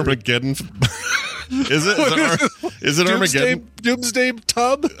box. Armageddon. Is it Armageddon? Doomsday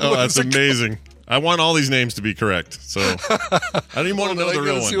tub. Oh, that's amazing. I want all these names to be correct. So I don't even want to know the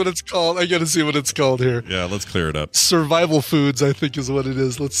real one. See what it's called. I got to see what it's called here. Yeah, let's clear it up. Survival Foods, I think, is what it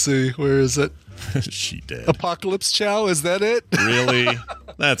is. Let's see. Where is it? She dead. Apocalypse Chow. Is that it? Really?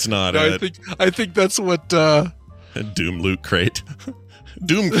 That's not it. I think that's what. Doom Loot Crate.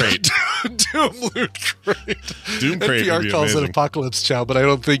 Doom Crate. Doom Loot Crate. Doom Crate. NPR calls it Apocalypse Chow, but I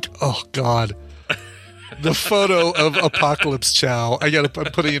don't think. Oh God. The photo of Apocalypse Chow. I'm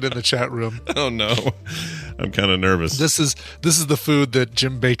putting it in the chat room. Oh no, I'm kind of nervous. This is the food that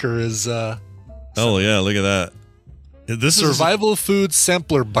Jim Baker is. Oh Oh, yeah, look at that. This Survival food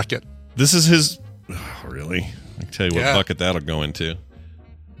sampler bucket. This is his... Oh, really? I can tell you what bucket that'll go into.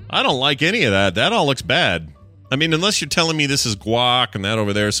 I don't like any of that. That all looks bad. I mean, unless you're telling me this is guac and that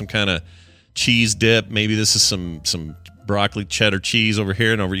over there is some kind of cheese dip. Maybe this is some broccoli cheddar cheese over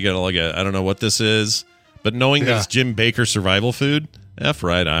here, and over you got like I don't know what this is. But knowing that it's Jim Baker survival food, F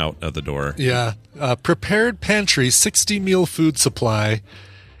right out of the door. Yeah. Prepared pantry, 60 meal food supply.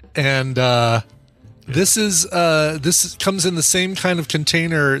 And this comes in the same kind of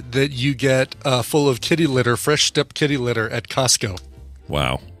container that you get full of kitty litter, fresh step kitty litter at Costco.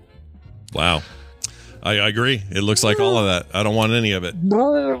 Wow. I agree. It looks like all of that. I don't want any of it.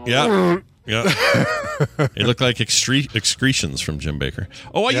 Yeah. It looked like excretions from Jim Baker.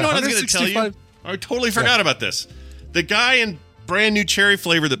 Oh, you know what I was going to tell you? I totally forgot about this. The guy in brand new cherry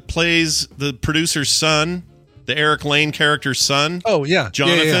flavor that plays the producer's son, the Eric Lane character's son. Oh, yeah.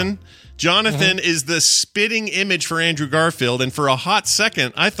 Jonathan. Yeah. Jonathan is the spitting image for Andrew Garfield. And for a hot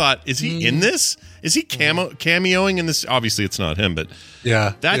second, I thought, is he in this? Is he cameoing in this? Obviously, it's not him, but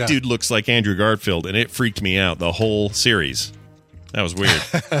that dude looks like Andrew Garfield, and it freaked me out, the whole series. That was weird.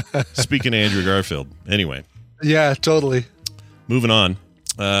 Speaking of Andrew Garfield. Anyway. Yeah, totally. Moving on.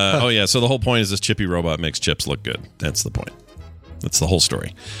 So the whole point is this chippy robot makes chips look good. That's the point. That's the whole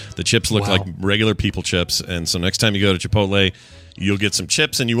story. The chips look like regular people chips, and so next time you go to Chipotle, you'll get some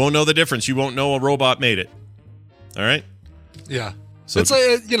chips, and you won't know the difference. You won't know a robot made it. All right? Yeah. So it's like,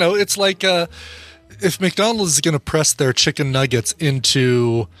 it's like if McDonald's is going to press their chicken nuggets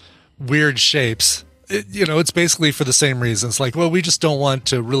into weird shapes, it's basically for the same reasons. Like, well, we just don't want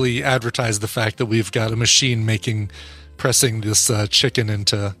to really advertise the fact that we've got a machine pressing this chicken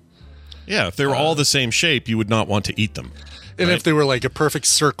into... Yeah, if they were all the same shape, you would not want to eat them. And if they were like a perfect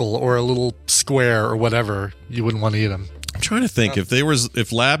circle or a little square or whatever, you wouldn't want to eat them. I'm trying to think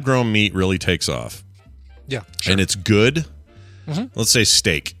if lab-grown meat really takes off. Yeah, sure. And it's good. Let's say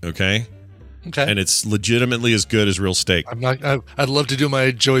steak, okay? Okay. And it's legitimately as good as real steak. I'd love to do my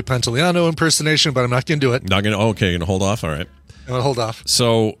Joey Pantoliano impersonation, but I'm not going to do it. Not going to. Okay, going to hold off. All right. I'm going to hold off.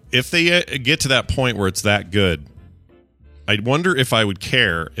 So if they get to that point where it's that good, I wonder if I would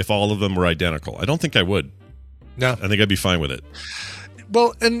care if all of them were identical. I don't think I would. No. I think I'd be fine with it.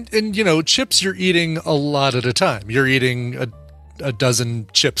 Well, and chips you're eating a lot at a time. You're eating a dozen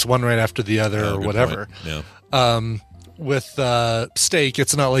chips, one right after the other, or whatever. Point. Yeah. With steak,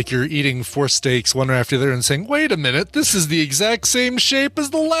 it's not like you're eating 4 steaks one right after the other and saying, "Wait a minute, this is the exact same shape as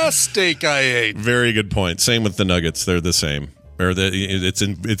the last steak I ate." Very good point. Same with the nuggets; they're the same, or it's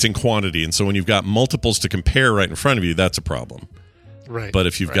in quantity. And so when you've got multiples to compare right in front of you, that's a problem. Right. But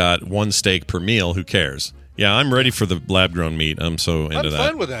if you've got one steak per meal, who cares? Yeah, I'm ready for the lab-grown meat. I'm so into that. I'm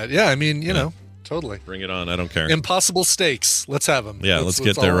fine with that. Yeah, I mean, totally. Bring it on. I don't care. Impossible steaks. Let's have them. Yeah, let's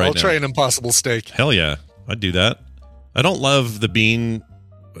get there right now. I'll try an impossible steak. Hell yeah. I'd do that. I don't love the bean.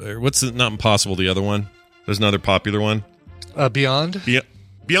 Not impossible, the other one? There's another popular one. Beyond?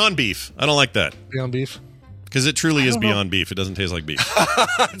 Beyond beef. I don't like that. Beyond beef? Because it truly is Beyond beef. It doesn't taste like beef.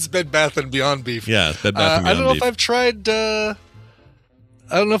 It's Bed Bath and Beyond beef. Yeah, it's Bed Bath and Beyond beef.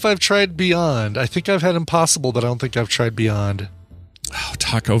 I don't know if I've tried Beyond. I think I've had Impossible, but I don't think I've tried Beyond. Oh,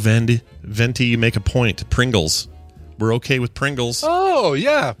 Taco Venti, you make a point. Pringles. We're okay with Pringles. Oh,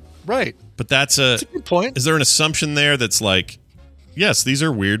 yeah. Right. But that's a good point. Is there an assumption there that's like, yes, these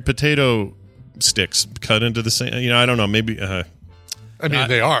are weird potato sticks cut into the same, I don't know, maybe... I mean,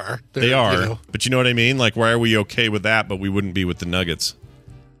 they are. They are. But you know what I mean? Like, why are we okay with that, but we wouldn't be with the nuggets?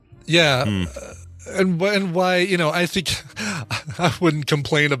 Yeah. And why, I think I wouldn't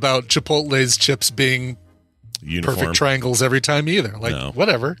complain about Chipotle's chips being uniform perfect triangles every time either. Like, no,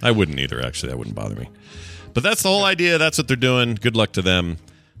 whatever. I wouldn't either, actually. That wouldn't bother me. But that's the whole idea. That's what they're doing. Good luck to them.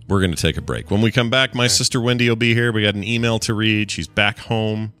 We're going to take a break. When we come back, my sister Wendy will be here. We got an email to read. She's back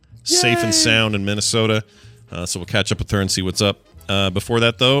home, safe and sound in Minnesota. So we'll catch up with her and see what's up. Before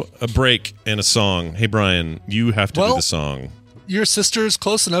that, though, a break and a song. Hey, Brian, you have to do the song. Your sister is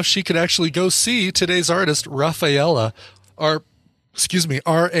close enough she could actually go see today's artist, Raffaella, Raffaella.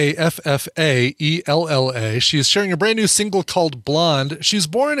 She is sharing a brand new single called Blonde. She was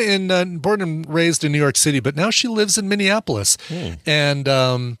born and raised in New York City, but now she lives in Minneapolis. And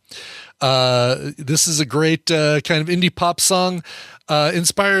this is a great kind of indie pop song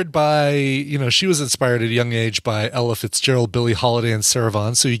inspired by, she was inspired at a young age by Ella Fitzgerald, Billie Holiday, and Sarah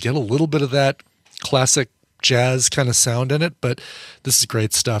Vaughan. So you get a little bit of that classic jazz kind of sound in it, but this is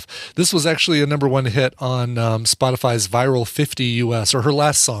great stuff. This was actually a #1 hit on Spotify's Viral 50 US, or her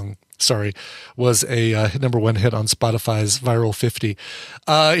last song, was a #1 hit on Spotify's Viral 50.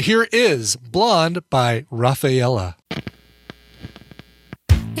 Here is Blonde by Raffaella.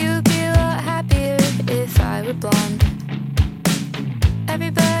 You'd be a lot happier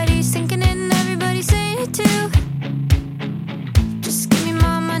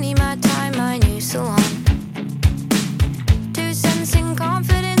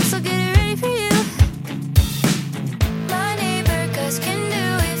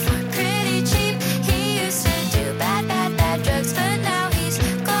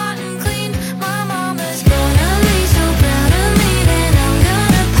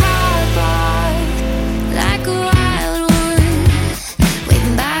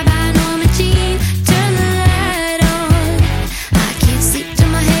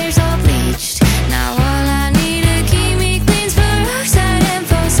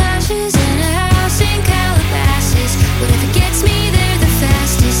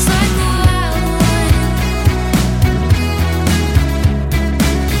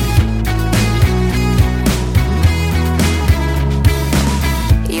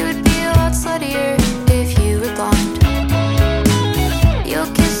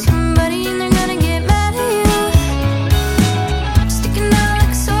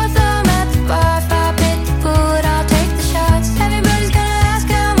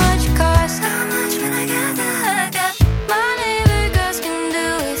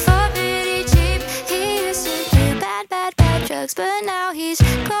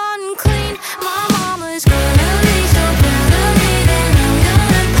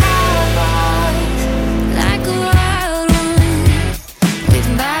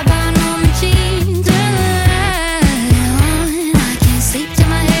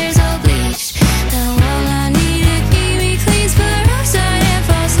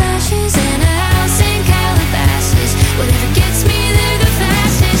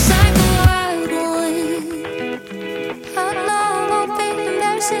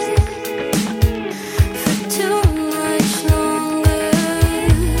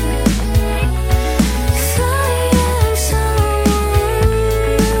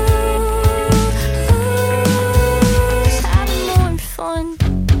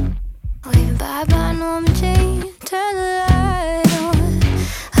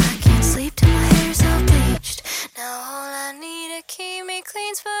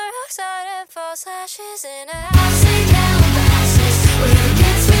lost ashes in a house in Calabasas. Whatever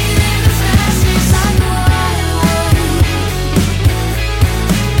gets me there the fastest. Like a wild one.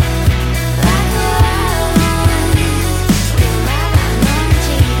 Like a wild one. We ride on our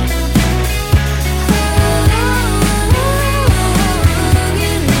team.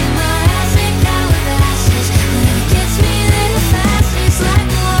 Give me my ass in Calabasas. Whatever gets me there the fastest.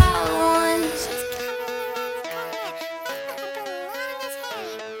 Like a wild one.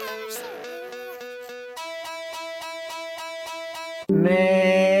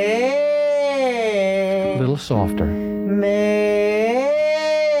 Little softer.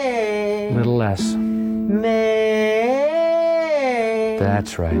 Little less.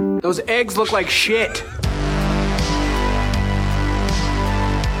 That's right. Those eggs look like shit.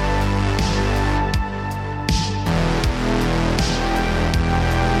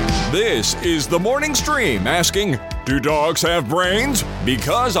 This is the morning stream asking, do dogs have brains?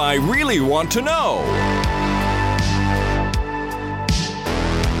 Because I really want to know.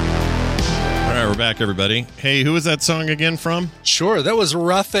 All right, we're back, everybody. Hey, who was that song again from? Sure, that was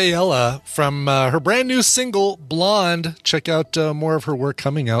Rafaela from her brand new single, Blonde. Check out more of her work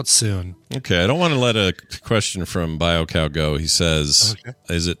coming out soon. Okay, I don't want to let a question from BioCow go. He says,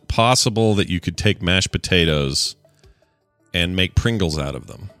 Is it possible that you could take mashed potatoes and make Pringles out of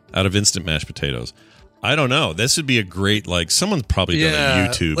them, out of instant mashed potatoes? I don't know. This would be a great, someone's probably done a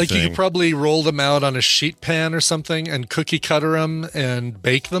YouTube thing. You could probably roll them out on a sheet pan or something and cookie cutter them and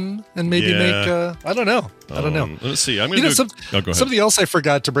bake them and maybe make, I don't know. Let's see. I'm going to go ahead. Something else I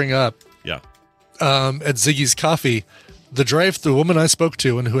forgot to bring up. Yeah. At Ziggy's Coffee, the drive-thru woman I spoke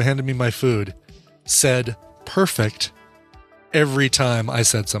to and who handed me my food said perfect every time I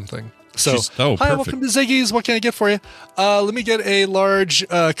said something. So, hi, welcome to Ziggy's. What can I get for you? Let me get a large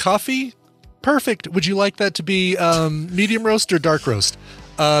coffee. Perfect. Would you like that to be medium roast or dark roast?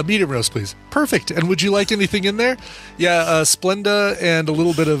 Medium roast, please. Perfect. And would you like anything in there? Yeah, Splenda and a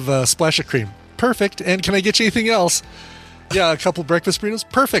little bit of splash of cream. Perfect. And can I get you anything else? Yeah, a couple breakfast burritos.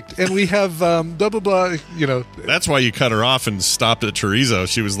 Perfect. And we have blah, blah, blah, That's why you cut her off and stopped at chorizo.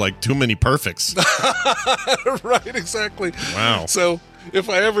 She was like, too many perfects. Right, exactly. Wow. So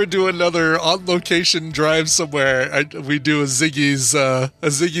if I ever do another on-location drive somewhere, we do a Ziggy's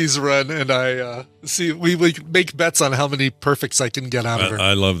run, and we make bets on how many perfects I can get out of her.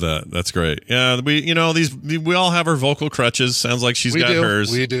 I love that. That's great. Yeah, we all have our vocal crutches. Sounds like she's got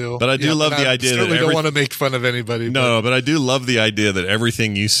hers. We do. But I do love the idea. Certainly don't want to make fun of anybody. But I do love the idea that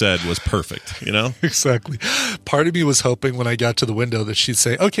everything you said was perfect. Exactly. Part of me was hoping when I got to the window that she'd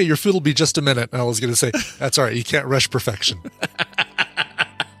say, "Okay, your food will be just a minute," and I was going to say, "That's all right. You can't rush perfection."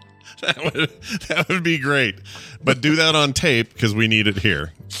 That would be great, but do that on tape because we need it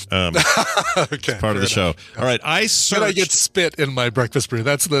here. Okay, part of the show. All right, I get spit in my breakfast burrito.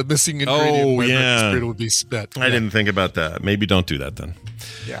 That's the missing ingredient. In my breakfast burrito would be spit. I didn't think about that. Maybe don't do that then.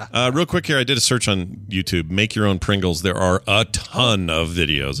 Yeah. Real quick here, I did a search on YouTube. Make your own Pringles. There are a ton of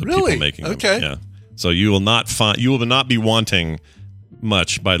videos of people making them. Okay. Yeah. So you will not be wanting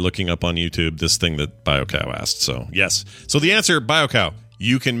much by looking up on YouTube this thing that BioCow asked. So yes. So the answer, BioCow.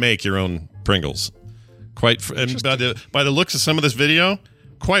 You can make your own Pringles. And by the looks of some of this video,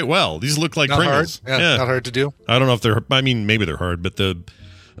 quite well. These look like not Pringles. Hard. Yeah, not hard to do. I don't know if they're. I mean, maybe they're hard, but the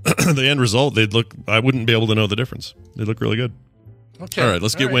the end result, they'd look. I wouldn't be able to know the difference. They look really good. Okay. All right,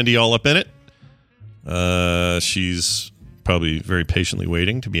 let's get Wendy all up in it. She's probably very patiently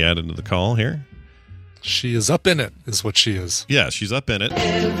waiting to be added to the call here. She is up in it, is what she is. Yeah, she's up in it.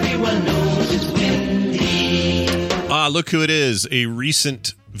 Everyone knows it's Wendy. Look who it is. A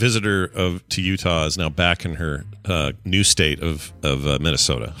recent visitor to Utah is now back in her new state of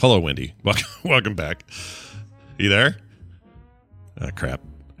Minnesota. Hello, Wendy. Welcome back. You there? Crap.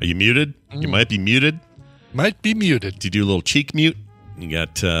 Are you muted? You might be muted. Might be muted. Did you do a little cheek mute? You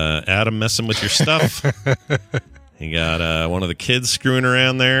got Adam messing with your stuff. You got one of the kids screwing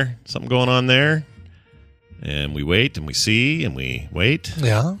around there. Something going on there. And we wait, and we see, and we wait.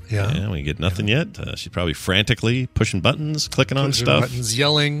 Yeah. We get nothing yet. She's probably frantically pushing buttons, clicking on stuff. Buttons,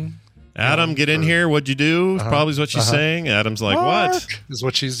 yelling. Adam, get in here. What'd you do? Probably is what she's saying. Adam's like, Mark what? Is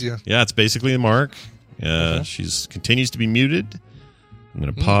what she's, Yeah, it's basically a mark. She's continues to be muted. I'm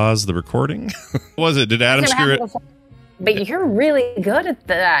going to pause the recording. What was it? Did Adam screw it? But you're really good at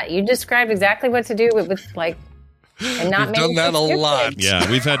that. You described exactly what to do with and not we've done that a lot. Yeah,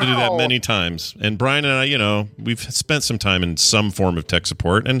 we've had to do that many times. And Brian and I, we've spent some time in some form of tech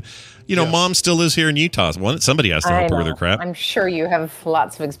support. And, Mom still lives here in Utah. Somebody has to help her with her crap. I'm sure you have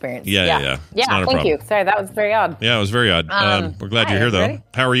lots of experience. Yeah. Yeah, thank you. Sorry, that was very odd. Yeah, it was very odd. We're glad you're here, though. Ready?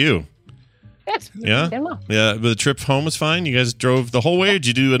 How are you? Yeah? Did well. Yeah, but the trip home was fine? You guys drove the whole way? Did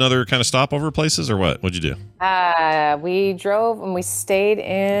you do another kind of stopover places or what? What'd you do? We drove and we stayed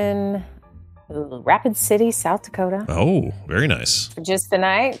in Rapid City, South Dakota. Oh, very nice. For just the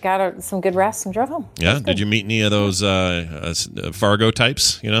night, got some good rest and drove home. Yeah, did you meet any of those Fargo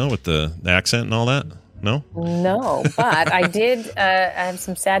types, with the accent and all that? No? No, but I did have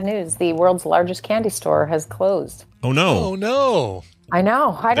some sad news. The world's largest candy store has closed. Oh, no. Oh, no. I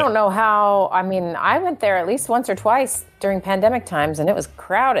know. I don't know how. I mean, I went there at least once or twice during pandemic times, and it was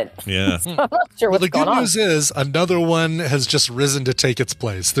crowded. Yeah. So I'm not sure Well, what's the good going on. news is another one has just risen to take its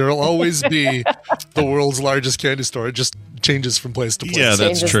place. There will always be the world's largest candy store. It just changes from place to place. Yeah,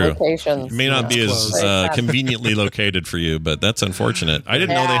 that's Changes true. locations. It may not be It's as closed. conveniently located for you, but that's unfortunate. I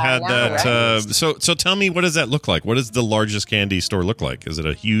didn't know they had Yeah, that. right. So tell me, what does that look like? What does the largest candy store look like? Is it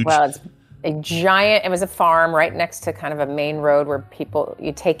a huge? Well, it's a giant. It was a farm right next to kind of a main road where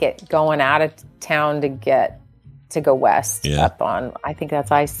you take it going out of town to go west up on. I think that's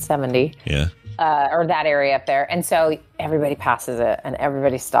I-70. Yeah. Or that area up there, and so everybody passes it and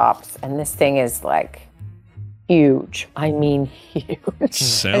everybody stops, and this thing is like huge. I mean, huge.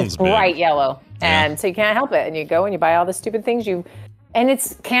 Sounds it's big. bright yellow, Yeah. and so you can't help it. And you go and you buy all the stupid things and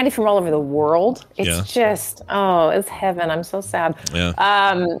it's candy from all over the world. It's just, it's heaven. I'm so sad. Yeah.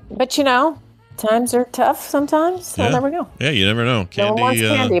 But times are tough sometimes. So there we go. Yeah, you never know. No one wants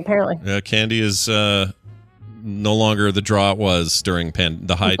candy, apparently. Yeah, candy is no longer the draw it was during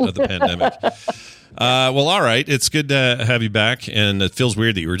the height of the pandemic. Well, all right. It's good to have you back, and it feels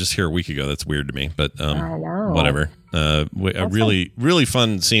weird that you were just here a week ago. That's weird to me, but I know. whatever. Really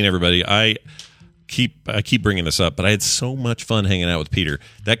fun seeing everybody. I keep bringing this up, but I had so much fun hanging out with Peter.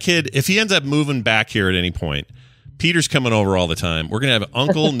 That kid, if he ends up moving back here at any point, Peter's coming over all the time. We're gonna have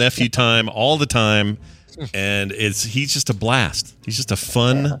uncle nephew time all the time, and he's just a blast. He's just a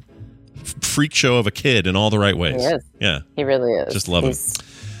fun freak show of a kid in all the right ways. He is. Yeah, he really is. Just love him.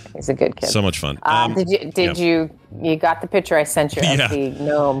 He's a good kid. So much fun. Did you got the picture I sent you of the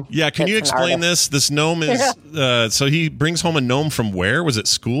gnome? Yeah, can you that's an explain artist? this? This gnome is so he brings home a gnome from where? Was it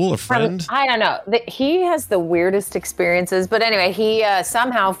school? A friend? I don't know. He has the weirdest experiences, but anyway, he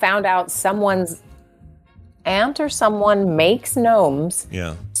somehow found out someone's aunt or someone makes gnomes.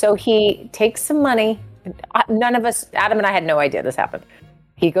 Yeah. So he takes some money. None of us, Adam and I, had no idea this happened.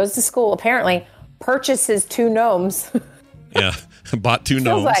 He goes to school, apparently, purchases 2 gnomes. Yeah, bought 2 I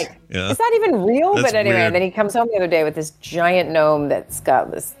gnomes. was like, yeah. is that even real? That's But anyway, weird. and then he comes home the other day with this giant gnome that's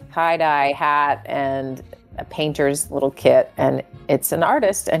got this tie-dye hat and a painter's little kit, and it's an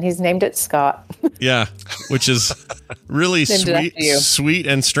artist, and he's named it Scott. Yeah, which is really Named it after you. sweet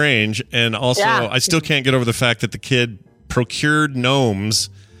and strange. And also, Yeah. I still can't get over the fact that the kid procured gnomes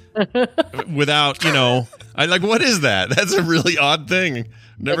without, what is that? That's a really odd thing.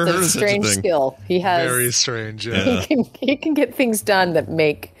 Never It's heard a of such a strange thing. skill. He has. Very strange. Yeah. He can get things done that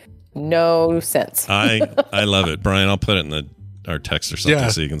make no sense. I love it, Brian. I'll put it in our text or something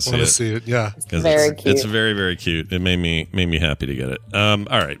so you can see want it. to see it. Yeah, 'Cause Very cute. It's very, very cute. It made me happy to get it. All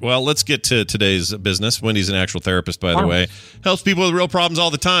right. Well, let's get to today's business. Wendy's an actual therapist, by the way. Helps people with real problems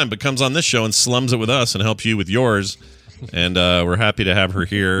all the time, but comes on this show and slums it with us and helps you with yours. And we're happy to have her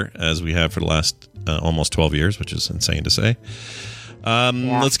here, as we have for the last almost 12 years, which is insane to say.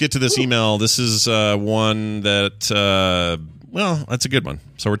 Let's get to this email. This is one that, that's a good one.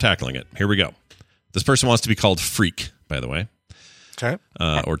 So we're tackling it. Here we go. This person wants to be called Freak, by the way. Okay.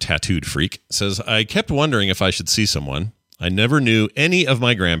 Or Tattooed Freak. Says, I kept wondering if I should see someone. I never knew any of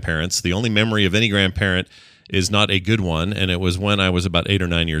my grandparents. The only memory of any grandparent is not a good one, and it was when I was about 8 or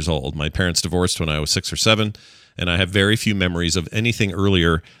 9 years old. My parents divorced when I was 6 or 7, and I have very few memories of anything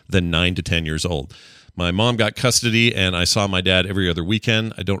earlier than 9 to 10 years old. My mom got custody, and I saw my dad every other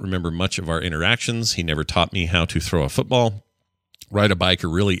weekend. I don't remember much of our interactions. He never taught me how to throw a football, ride a bike, or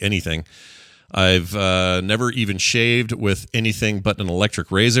really anything. I've never even shaved with anything but an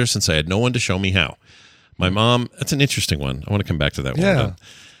electric razor since I had no one to show me how. My mom, that's an interesting one. I want to come back to that Yeah. one.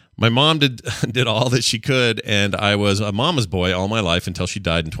 My mom did all that she could, and I was a mama's boy all my life until she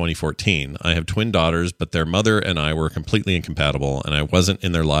died in 2014. I have twin daughters, but their mother and I were completely incompatible, and I wasn't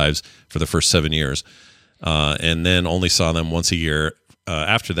in their lives for the first 7 years, and then only saw them once a year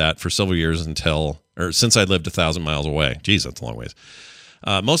after that for several years since I lived 1,000 miles away. Geez, that's a long ways.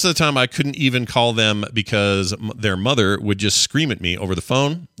 Most of the time, I couldn't even call them because their mother would just scream at me over the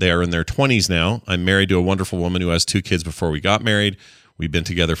phone. They are in their 20s now. I'm married to a wonderful woman who has 2 kids before we got married. We've been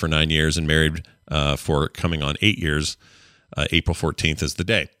together for 9 years and married for coming on 8 years. April 14th is the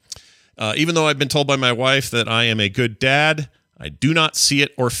day. Even though I've been told by my wife that I am a good dad, I do not see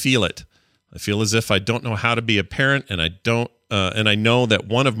it or feel it. I feel as if I don't know how to be a parent, and I don't and I know that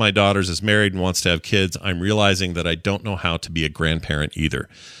one of my daughters is married and wants to have kids. I'm realizing that I don't know how to be a grandparent either.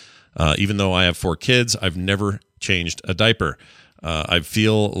 Even though I have 4 kids, I've never changed a diaper. I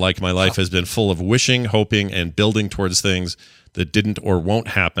feel like my life has been full of wishing, hoping, and building towards things that didn't or won't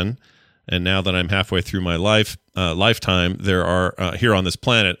happen. And now that I'm halfway through my lifetime, there are here on this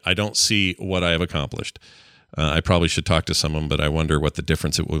planet, I don't see what I have accomplished. I probably should talk to someone, but I wonder what the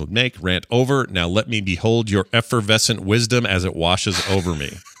difference it would make. Rant over. Now let me behold your effervescent wisdom as it washes over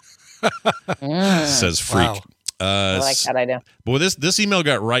me. Says Freak. Wow. I like that idea. But this email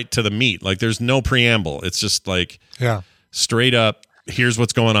got right to the meat. Like there's no preamble. It's just like straight up, here's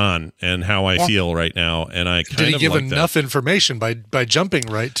what's going on and how I feel right now. And I kind of did he give like enough information by jumping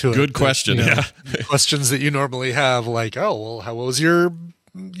right to it? Good question. Questions that you normally have, like, oh, well, how was your,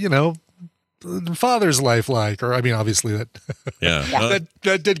 father's life like? Or I mean, obviously that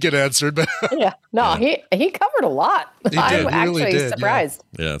that did get answered, but he covered a lot. I'm actually surprised.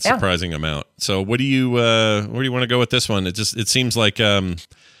 Yeah, it's surprising amount. So what do you where do you want to go with this one? It seems like it's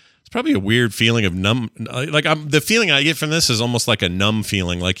probably a weird feeling of numb. Like the feeling I get from this is almost like a numb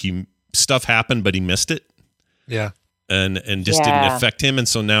feeling, like stuff happened but he missed it. Yeah. And just didn't affect him, and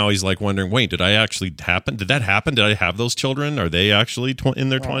so now he's like wondering, wait, did I actually happen? Did that happen? Did I have those children? Are they actually in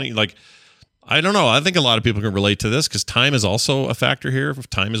their 20s? Like, I don't know. I think a lot of people can relate to this because time is also a factor here.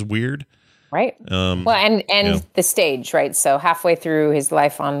 Time is weird. Right. And the stage, right? So halfway through his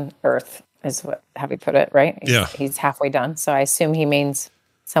life on Earth is how we put it, right? He's halfway done. So I assume he means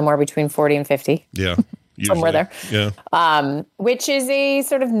somewhere between 40 and 50. Yeah. Somewhere there. Yeah. Which is a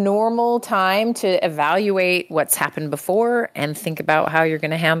sort of normal time to evaluate what's happened before and think about how you're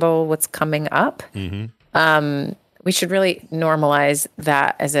going to handle what's coming up. Mm-hmm. We should really normalize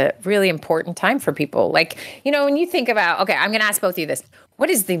that as a really important time for people. Like, when you think about, okay, I'm going to ask both of you this. What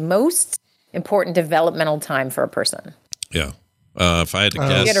is the most important developmental time for a person? Yeah. If I had to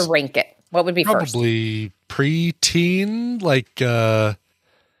guess. You got to rank it. What would be first? Probably pre-teen, like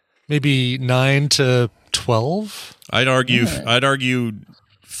maybe 9 to 12. I'd argue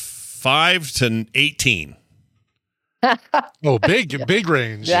 5 to 18. Oh, big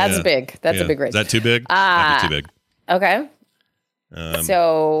range. That's big. That's a big range. Is that too big? That'd be too big. Okay.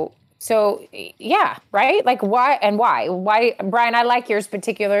 So yeah, right? Like why? Why, Brian, I like yours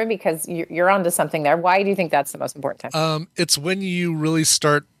particular because you're onto something there. Why do you think that's the most important time? It's when you really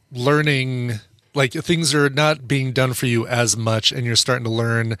start learning, like things are not being done for you as much and you're starting to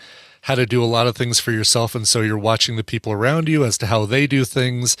learn how to do a lot of things for yourself. And so you're watching the people around you as to how they do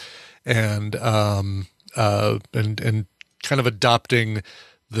things and kind of adopting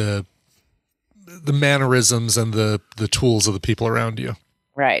the mannerisms and the tools of the people around you.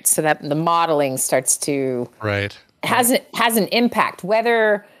 Right. So that the modeling starts to has an impact.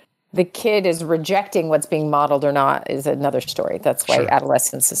 Whether the kid is rejecting what's being modeled or not is another story. That's why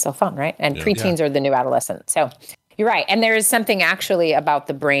adolescence is so fun, right? And preteens are the new adolescent. So you're right. And there is something actually about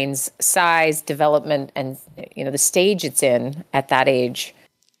the brain's size, development, and the stage it's in at that age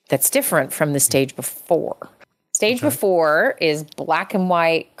that's different from the stage before. Stage before is black and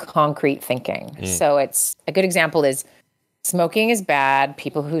white, concrete thinking. So it's a good example is smoking is bad.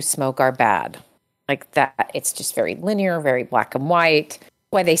 People who smoke are bad. Like that. It's just very linear, very black and white.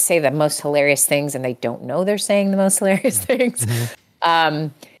 Why they say the most hilarious things and they don't know they're saying the most hilarious things.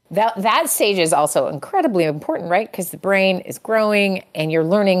 That stage is also incredibly important, right? Because the brain is growing and you're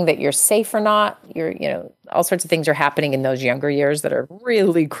learning that you're safe or not. All sorts of things are happening in those younger years that are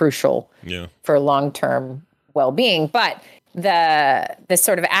really crucial for long-term well-being. But the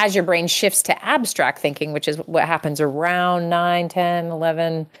sort of as your brain shifts to abstract thinking, which is what happens around 9, 10,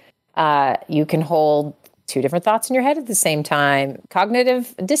 11, you can hold two different thoughts in your head at the same time.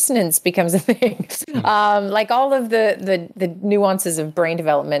 Cognitive dissonance becomes a thing. Like all of the nuances of brain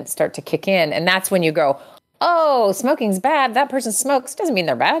development start to kick in. And that's when you go, oh, smoking's bad. That person smokes. Doesn't mean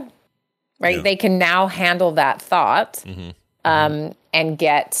they're bad, right? Yeah. They can now handle that thought and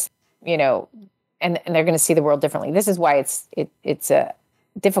get, and they're going to see the world differently. This is why it's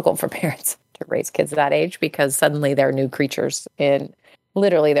difficult for parents to raise kids at that age because suddenly they're new creatures and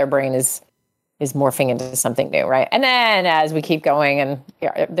literally their brain is morphing into something new, right? And then as we keep going and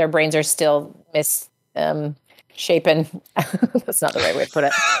their brains are still misshapen. That's not the right way to put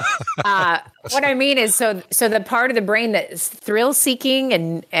it. What I mean is, so the part of the brain that is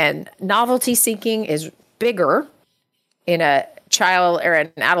thrill-seeking and novelty-seeking is bigger in a child or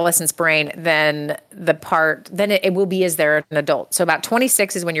an adolescent's brain than it will be as they're an adult. So about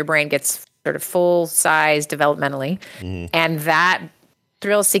 26 is when your brain gets sort of full size developmentally, and that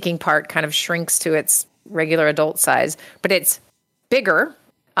thrill-seeking part kind of shrinks to its regular adult size, but it's bigger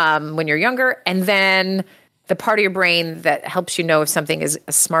when you're younger. And then the part of your brain that helps you know if something is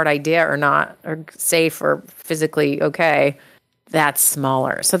a smart idea or not, or safe or physically okay, that's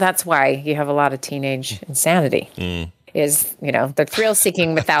smaller. So that's why you have a lot of teenage insanity. Is, they're thrill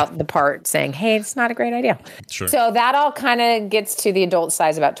seeking without the part saying, hey, it's not a great idea. Sure. So that all kind of gets to the adult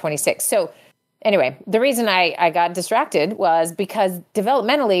size about 26. So anyway, the reason I got distracted was because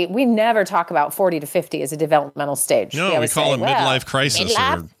developmentally, we never talk about 40 to 50 as a developmental stage. No, we call it midlife crisis.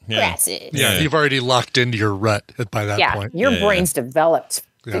 Crisis. Yeah, you've already locked into your rut by that point. Your brain's developed.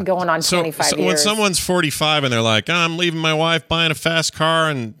 Going on 25 years. When someone's 45 and they're like, I'm leaving my wife, buying a fast car,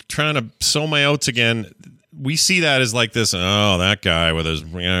 and trying to sow my oats again, we see that as like this, that guy with his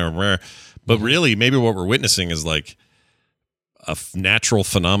but really maybe what we're witnessing is like a natural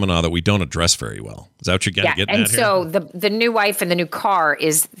phenomena that we don't address very well. Is that what you're getting at here? And so the new wife and the new car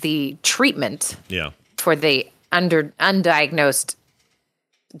is the treatment for the undiagnosed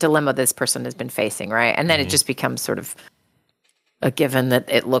dilemma this person has been facing, right? And then it just becomes sort of a given that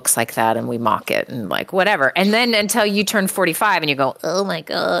it looks like that and we mock it and like whatever. And then until you turn 45 and you go, oh my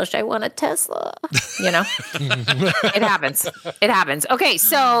gosh, I want a Tesla. It happens. It happens. Okay,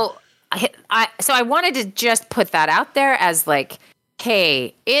 so I wanted to just put that out there as like,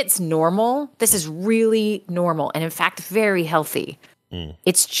 hey, it's normal. This is really normal and in fact very healthy.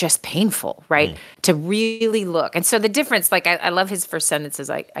 It's just painful, right? To really look. And so the difference, like I love his first sentence is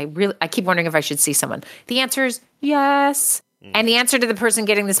I keep wondering if I should see someone. The answer is yes. And the answer to the person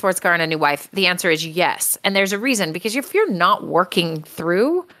getting the sports car and a new wife, the answer is yes. And there's a reason, because if you're not working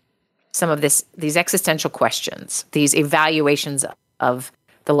through some of these existential questions, these evaluations of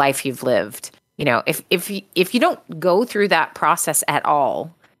the life you've lived, if you don't go through that process at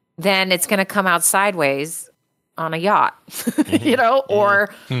all, then it's going to come out sideways on a yacht,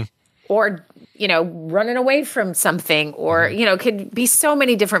 or running away from something, or could be so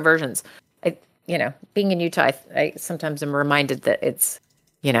many different versions. Being in Utah, I sometimes am reminded that it's,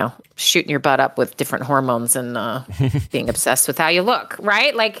 shooting your butt up with different hormones and being obsessed with how you look,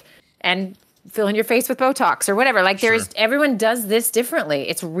 right? Like, and filling your face with Botox or whatever. Like, everyone does this differently.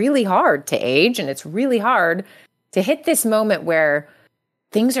 It's really hard to age, and it's really hard to hit this moment where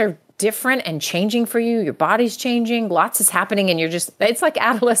things are different and changing for you. Your body's changing. Lots is happening, and it's like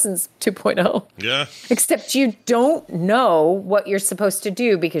adolescence 2.0. Yeah. Except you don't know what you're supposed to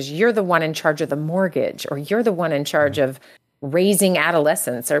do because you're the one in charge of the mortgage, or you're the one in charge of raising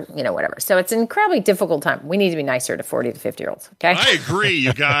adolescents, or, whatever. So it's an incredibly difficult time. We need to be nicer to 40 to 50-year-olds. Okay. I agree,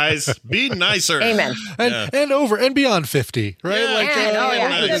 you guys. Be nicer. Amen. And over and beyond 50, right?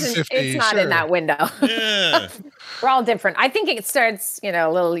 It's not in that window. Yeah. We're all different. I think it starts, a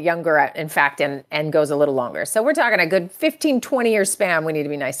little younger, in fact, and goes a little longer. So we're talking a good 15, 20-year span. We need to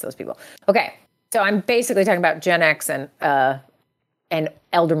be nice to those people. Okay. So I'm basically talking about Gen X and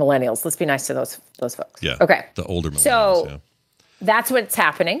elder millennials. Let's be nice to those folks. Yeah. Okay. The older millennials. So that's what's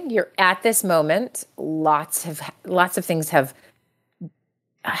happening. You're at this moment. Lots of things have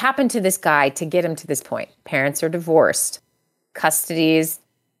happened to this guy to get him to this point. Parents are divorced. Custody is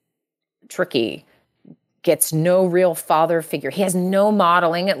tricky. Gets no real father figure. He has no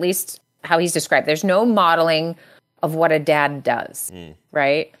modeling, at least how he's described. There's no modeling of what a dad does,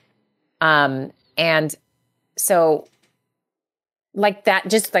 right? And so like that,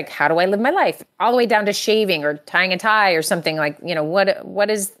 just like, how do I live my life? All the way down to shaving or tying a tie or something like, what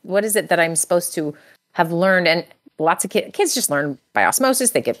is it that I'm supposed to have learned? And lots of kids just learn by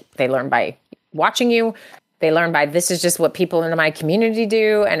osmosis. They learn by watching you. They learn by, this is just what people in my community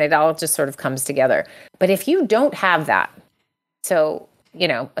do. And it all just sort of comes together. But if you don't have that, so,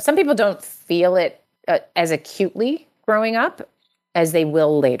 some people don't feel it as acutely growing up as they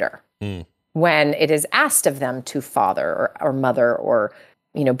will later. When it is asked of them to father or mother, or,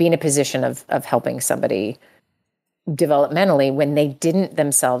 be in a position of helping somebody developmentally when they didn't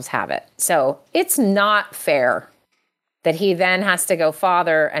themselves have it. So it's not fair that he then has to go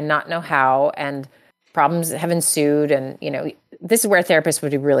father and not know how, and problems have ensued. And, this is where a therapist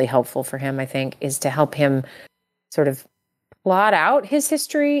would be really helpful for him, I think, is to help him sort of plot out his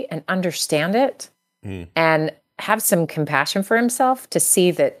history and understand it and have some compassion for himself to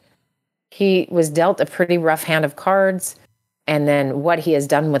see that he was dealt a pretty rough hand of cards, and then what he has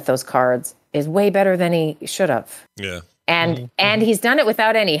done with those cards is way better than he should have. Yeah. And he's done it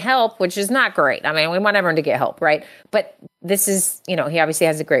without any help, which is not great. I mean, we want everyone to get help, right? But this is, he obviously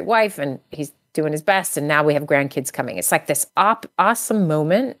has a great wife and he's doing his best, and now we have grandkids coming. It's like this awesome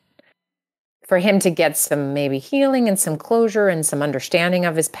moment for him to get some maybe healing and some closure and some understanding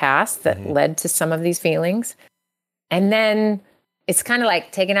of his past that led to some of these feelings. And then it's kind of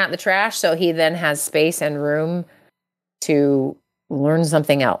like taking out the trash, so he then has space and room to learn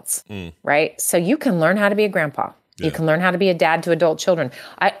something else, right? So you can learn how to be a grandpa. Yeah. You can learn how to be a dad to adult children.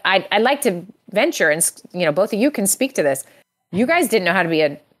 I like to venture, and both of you can speak to this. You guys didn't know how to be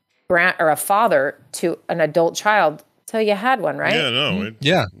a a father to an adult child till you had one, right? Yeah, no.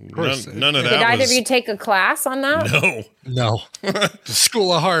 Yeah, of course. None of that. Did either of you take a class on that? No.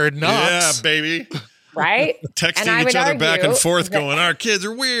 School of hard knocks. Yeah, baby. Right? Texting each other back and forth, going, "Our kids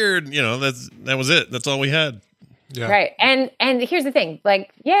are weird." That was it. That's all we had. Yeah. Right. And here's the thing,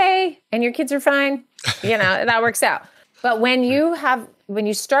 like, yay, and your kids are fine. That works out. But when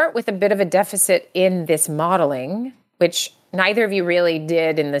you start with a bit of a deficit in this modeling, which neither of you really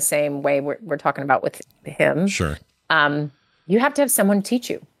did in the same way we're talking about with him. Sure. You have to have someone teach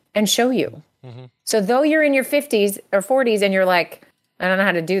you and show you. Mm-hmm. So though you're in your 50s or 40s and you're like, I don't know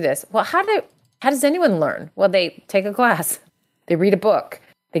how to do this. Well, how does anyone learn? Well, they take a class. They read a book.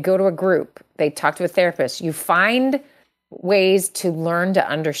 They go to a group. They talk to a therapist. You find ways to learn to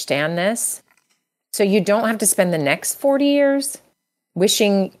understand this so you don't have to spend the next 40 years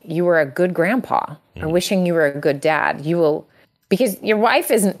wishing you were a good grandpa or wishing you were a good dad. You will, because your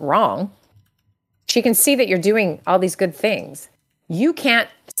wife isn't wrong. She can see that you're doing all these good things. You can't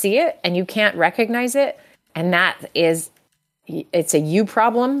see it and you can't recognize it. And it's a you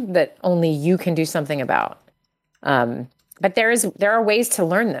problem that only you can do something about. But there are ways to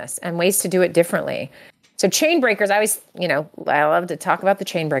learn this and ways to do it differently. So chain breakers, I love to talk about the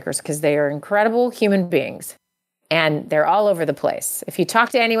chain breakers because they are incredible human beings and they're all over the place. If you talk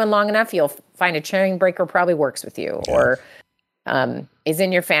to anyone long enough, you'll find a chain breaker probably works with you or is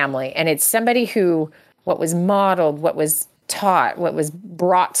in your family. And it's somebody who, what was modeled, what was taught, what was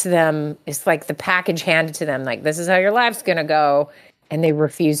brought to them is like the package handed to them. Like, this is how your life's going to go. And they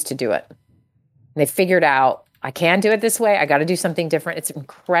refuse to do it. And they figured out, I can't do it this way. I got to do something different. It's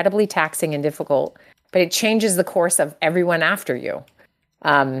incredibly taxing and difficult, but it changes the course of everyone after you,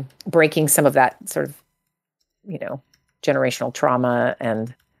 breaking some of that sort of, generational trauma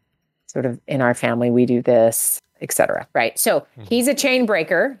and sort of in our family, we do this, et cetera. Right. So he's a chain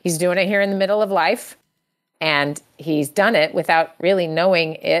breaker. He's doing it here in the middle of life. And he's done it without really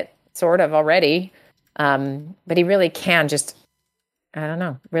knowing it sort of already. But he really can just,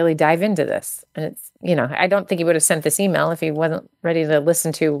 really dive into this. And it's, I don't think he would have sent this email if he wasn't ready to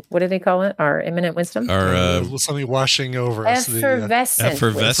listen to, what do they call it? Our imminent wisdom? Something washing over us.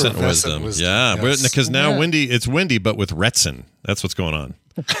 Effervescent wisdom. Yeah. Because now it's windy, but with Retsin. That's what's going on.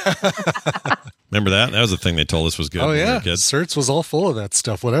 Remember that? That was the thing they told us was good. Oh, yeah. Certs was all full of that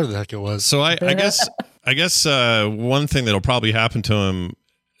stuff, whatever the heck it was. So I guess one thing that'll probably happen to him,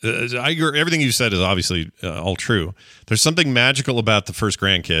 I agree, everything you said is obviously all true. There's something magical about the first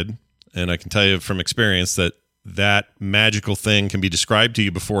grandkid, and I can tell you from experience that magical thing can be described to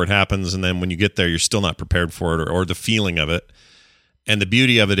you before it happens, and then when you get there, you're still not prepared for it or the feeling of it. And the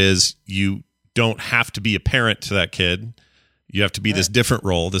beauty of it is you don't have to be a parent to that kid. You have to be this different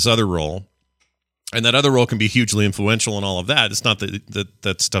role, this other role. And that other role can be hugely influential in all of that. It's not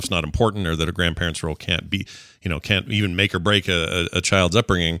that stuff's not important or that a grandparent's role can't be, can't even make or break a child's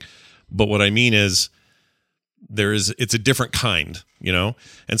upbringing. But what I mean is it's a different kind, And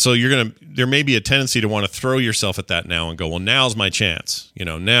so there may be a tendency to want to throw yourself at that now and go, well, now's my chance.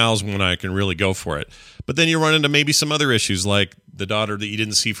 Now's when I can really go for it. But then you run into maybe some other issues like the daughter that you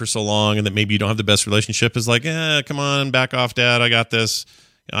didn't see for so long and that maybe you don't have the best relationship is like, come on, back off, Dad. I got this.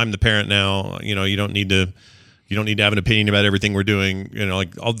 I'm the parent now. You don't need to have an opinion about everything we're doing.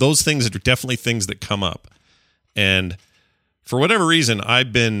 Like all those things are definitely things that come up. And for whatever reason,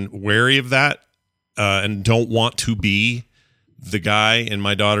 I've been wary of that and don't want to be the guy in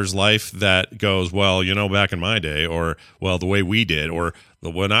my daughter's life that goes, well, back in my day, or well, the way we did, or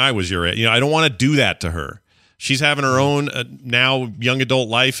when I was your age. I don't want to do that to her. She's having her own now young adult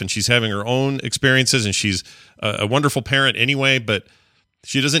life, and she's having her own experiences, and she's a wonderful parent anyway, but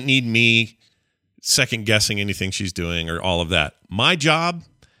she doesn't need me second guessing anything she's doing or all of that. My job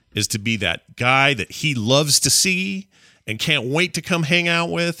is to be that guy that he loves to see and can't wait to come hang out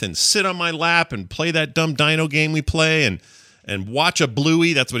with and sit on my lap and play that dumb dino game we play and watch a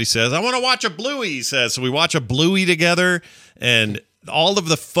Bluey. That's what he says. I want to watch a Bluey, he says. So we watch a Bluey together, and all of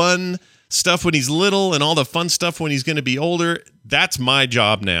the fun stuff when he's little and all the fun stuff when he's going to be older. That's my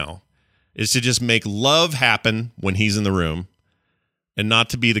job now, is to just make love happen when he's in the room. And not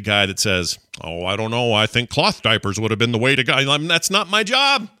to be the guy that says, oh, I don't know, I think cloth diapers would have been the way to go. That's not my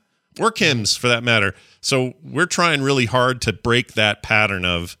job. Or Kim's, for that matter. So we're trying really hard to break that pattern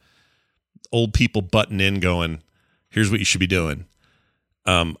of old people butting in going, here's what you should be doing.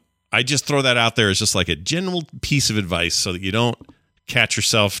 I just throw that out there as just like a general piece of advice so that you don't catch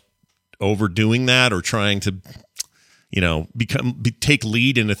yourself overdoing that or trying to, take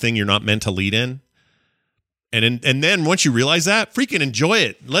lead in a thing you're not meant to lead in. And then once you realize that, freaking enjoy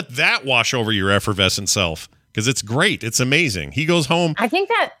it. Let that wash over your effervescent self, because it's great. It's amazing. He goes home. I think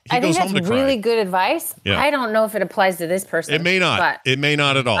that's really good advice. Yeah. I don't know if it applies to this person. It may not. It may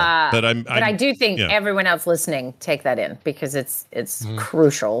not at all. But I do think everyone else listening take that in, because it's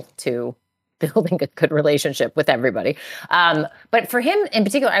crucial to building a good relationship with everybody. But for him in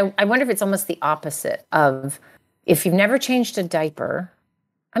particular, I wonder if it's almost the opposite of, if you've never changed a diaper.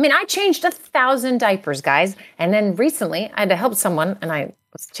 I mean, I changed 1,000 diapers, guys. And then recently I had to help someone, and I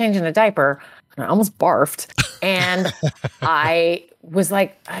was changing a diaper and I almost barfed. And I was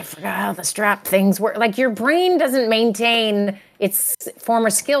like, I forgot how the strap things work. Like, your brain doesn't maintain its former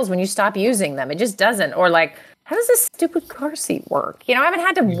skills when you stop using them. It just doesn't. Or like, how does this stupid car seat work? I haven't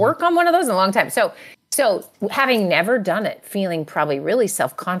had to work on one of those in a long time. So having never done it, feeling probably really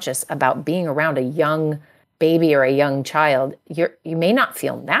self-conscious about being around a young baby or a young child, you may not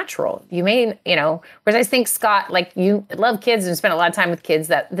feel natural. You may, whereas I think, Scott, like, you love kids and spent a lot of time with kids,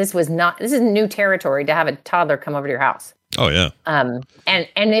 that this is new territory to have a toddler come over to your house. Oh yeah. And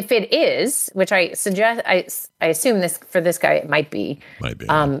if it is, which I suggest, I assume this for this guy, it might be.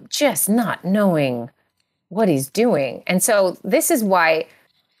 Just not knowing what he's doing. And so this is why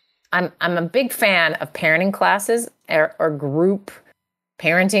I'm a big fan of parenting classes or group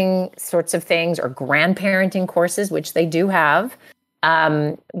parenting sorts of things, or grandparenting courses, which they do have,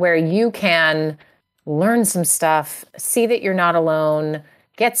 where you can learn some stuff, see that you're not alone,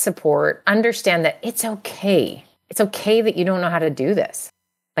 get support, understand that it's okay. It's okay that you don't know how to do this.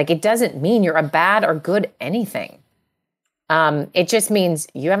 Like, it doesn't mean you're a bad or good anything. It just means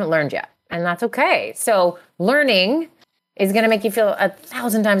you haven't learned yet, and that's okay. So learning is going to make you feel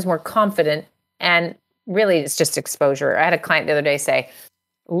 1,000 times more confident, and really it's just exposure. I had a client the other day say,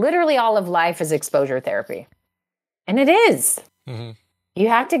 literally all of life is exposure therapy. And it is. Mm-hmm. You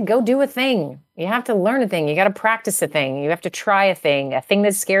have to go do a thing. You have to learn a thing. You got to practice a thing. You have to try a thing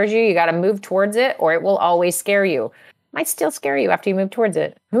that scares you. You got to move towards it, or it will always scare you. It might still scare you after you move towards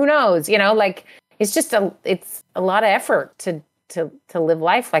it. Who knows? Like, it's just it's a lot of effort to live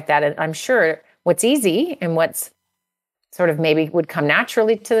life like that. And I'm sure what's easy and what's sort of maybe would come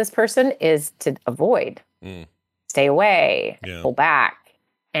naturally to this person is to avoid, stay away, pull back,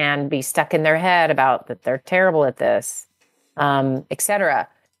 and be stuck in their head about that they're terrible at this, etc.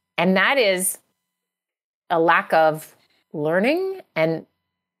 And that is a lack of learning and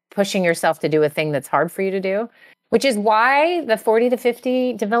pushing yourself to do a thing that's hard for you to do, which is why the 40 to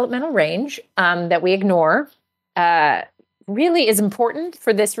 50 developmental range that we ignore really is important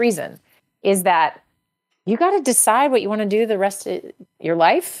for this reason, is that you got to decide what you want to do the rest of your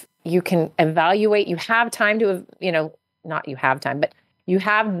life. You can evaluate. You have time to, not you have time, but you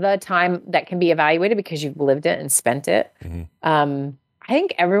have the time that can be evaluated because you've lived it and spent it. Mm-hmm. I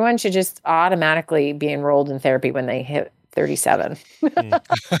think everyone should just automatically be enrolled in therapy when they hit 37. Well,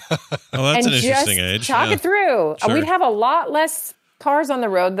 that's an interesting age. Talk it through. Sure. We'd have a lot less cars on the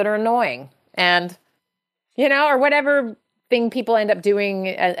road that are annoying, and or whatever thing people end up doing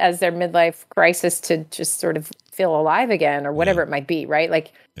as their midlife crisis to just sort of feel alive again, or whatever it might be, right?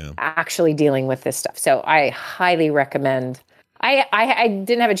 Like actually dealing with this stuff. So I highly recommend. I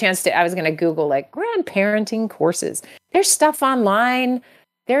didn't have a chance to, I was going to Google like grandparenting courses. There's stuff online.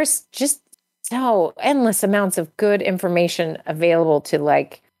 There's just so endless amounts of good information available to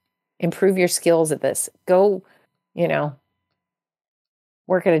like improve your skills at this. Go,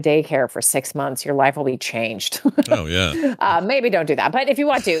 work at a daycare for 6 months. Your life will be changed. Oh yeah. Maybe don't do that. But if you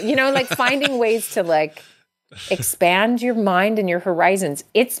want to, like finding ways to like expand your mind and your horizons.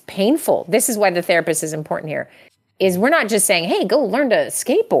 It's painful. This is why the therapist is important here. Is we're not just saying, hey, go learn to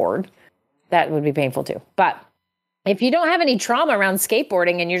skateboard. That would be painful too. But if you don't have any trauma around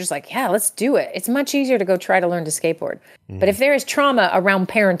skateboarding and you're just like, yeah, let's do it. It's much easier to go try to learn to skateboard. But if there is trauma around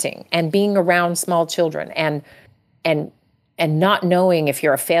parenting and being around small children and not knowing if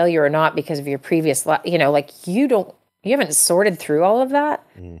you're a failure or not because of your previous life, like you haven't sorted through all of that.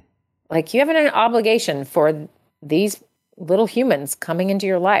 Like you have an obligation for these little humans coming into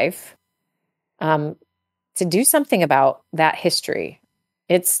your life, to do something about that history.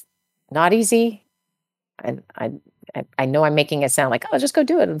 It's not easy. And I know I'm making it sound like, oh, just go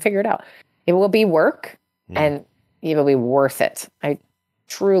do it and figure it out. It will be work and it will be worth it. I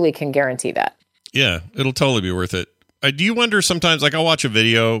truly can guarantee that. Yeah, it'll totally be worth it. Do you wonder sometimes, like I'll watch a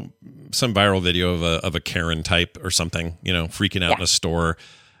video, some viral video of a Karen type or something, freaking out in a store,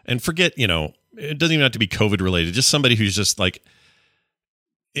 and forget, it doesn't even have to be COVID related, just somebody who's just like,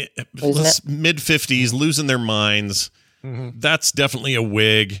 mid 50s, losing their minds. That's definitely a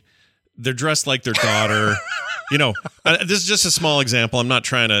wig. they're dressed like their daughter. This is just a small example. I'm not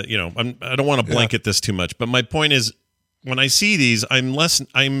trying to, I don't want to blanket this too much. But my point is, when I see these,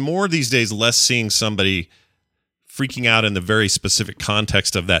 I'm more these days less seeing somebody freaking out in the very specific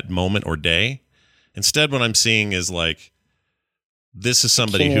context of that moment or day. Instead, what I'm seeing is like, this is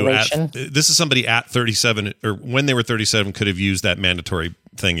somebody at 37 or when they were 37 could have used that mandatory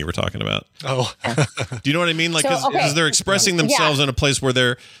thing you were talking about. Oh, do you know what I mean? Like, because they're expressing themselves in a place where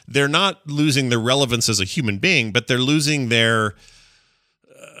they're not losing their relevance as a human being, but they're losing their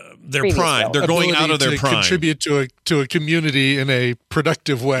prime. They're going out of their prime. Contribute to a community in a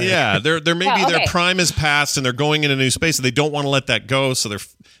productive way. Yeah, they're maybe their prime is past and they're going in a new space and they don't want to let that go. So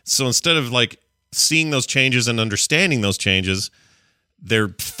instead of like seeing those changes and understanding those changes, they're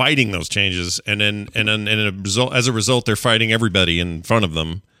fighting those changes, and as a result, they're fighting everybody in front of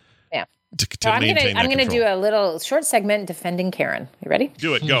them. Yeah. To maintain I'm gonna do a little short segment defending Karen. You ready?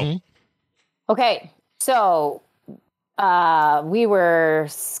 Do it. Go. Mm-hmm. Okay. So we were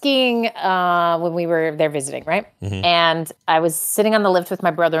skiing when we were there visiting, right? Mm-hmm. And I was sitting on the lift with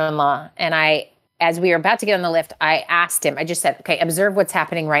my brother-in-law, and as we were about to get on the lift, I asked him. I just said, "Okay, observe what's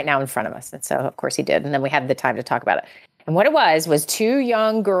happening right now in front of us." And so, of course, he did. And then we had the time to talk about it. And what it was two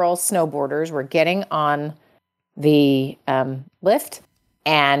young girl snowboarders were getting on the lift,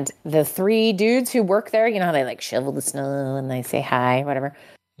 and the three dudes who work there, how they like shovel the snow and they say hi, whatever,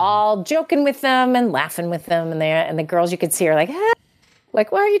 all joking with them and laughing with them, and the girls you could see are like,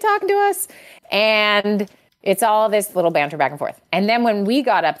 like, why are you talking to us? And it's all this little banter back and forth. And then when we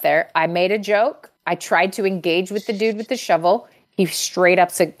got up there, I made a joke. I tried to engage with the dude with the shovel. He straight up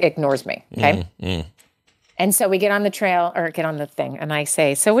ignores me. Okay. Mm. And so we get on the trail or get on the thing, and I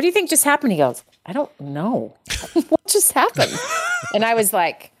say, "So what do you think just happened?" He goes, "I don't know." What just happened? And I was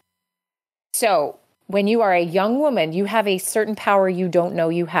like, "So when you are a young woman, you have a certain power you don't know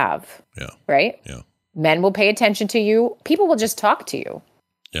you have." Yeah. Right? Yeah. Men will pay attention to you. People will just talk to you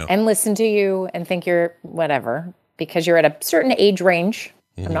and listen to you and think you're whatever because you're at a certain age range.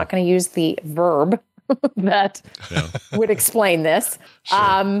 Mm-hmm. I'm not going to use the verb that would explain this.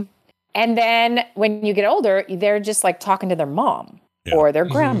 Sure. And then when you get older, they're just like talking to their mom or their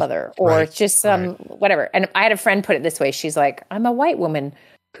grandmother or just whatever. And I had a friend put it this way. She's like, "I'm a white woman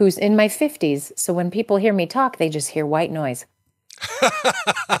who's in my 50s. So when people hear me talk, they just hear white noise."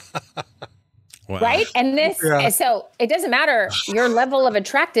 Wow. Right? And so it doesn't matter your level of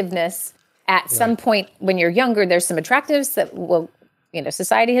attractiveness at some point when you're younger. There's some attractives that will,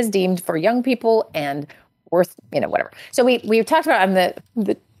 society has deemed for young people and worth, whatever. So we talked about on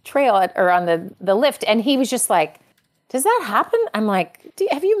the trail or on the lift, and he was just like, "Does that happen?" I'm like,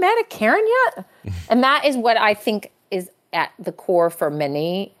 "Have you met a Karen yet?" And that is what I think is at the core for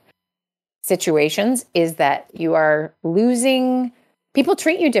many situations, is that you are losing. People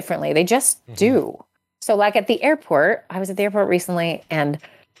treat you differently. They just do. So like at the airport, I was at the airport recently, and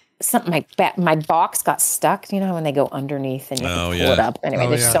my box got stuck. When they go underneath and you have to pull it up. Anyway,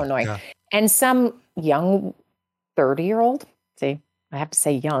 they're so annoying. Yeah. And some young 30-year-old, I have to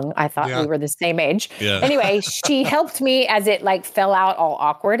say young. I thought we were the same age. Yeah. Anyway, she helped me as it like fell out all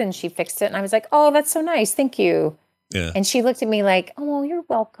awkward, and she fixed it. And I was like, "Oh, that's so nice. Thank you." Yeah. And she looked at me like, "Oh, you're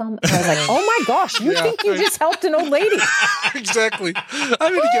welcome." And I was like, "Oh my gosh, you think you just helped an old lady?" Exactly.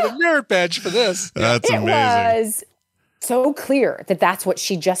 I'm going to get a merit badge for this. That's amazing. It was so clear that that's what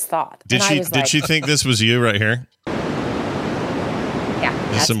she just thought. Did she think this was you right here?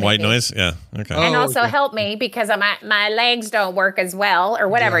 Yeah. Just some white noise? Yeah. Okay. And also help me because my legs don't work as well or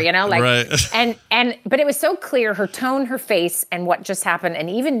whatever, right. But it was so clear, her tone, her face, and what just happened, and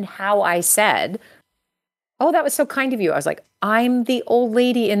even how I said, "Oh, that was so kind of you." I was like, "I'm the old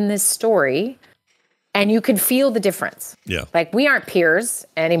lady in this story." And you could feel the difference. Yeah. Like, we aren't peers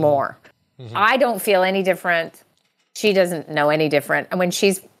anymore. Mm-hmm. I don't feel any different. She doesn't know any different. And when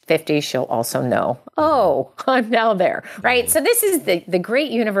she's 50, she'll also know, "Oh, I'm now there." Right? So this is the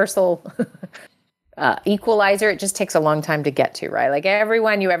great universal equalizer. It just takes a long time to get to, right? Like,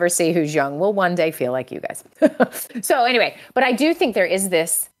 everyone you ever see who's young will one day feel like you guys. So anyway, but I do think there is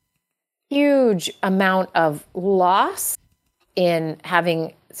this huge amount of loss in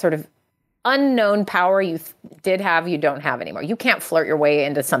having sort of unknown power you did have, you don't have anymore. You can't flirt your way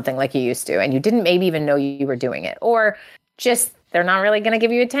into something like you used to, and you didn't maybe even know you were doing it. Or just, they're not really going to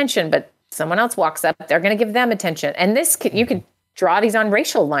give you attention, but someone else walks up, they're going to give them attention. And this, you could draw these on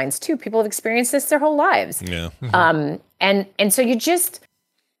racial lines too. People have experienced this their whole lives. Yeah. And so you just,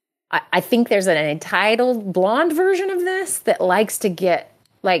 I think there's an entitled blonde version of this that likes to get,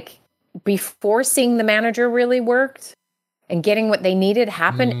 like, before seeing the manager really worked, and getting what they needed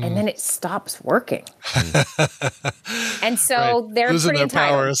happen, and then it stops working. And so they're losing pretty their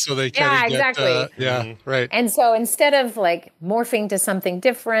entitled. power, so they Yeah, can't exactly. Right. And so instead of like morphing to something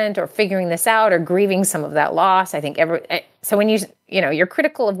different or figuring this out or grieving some of that loss, I think so when you're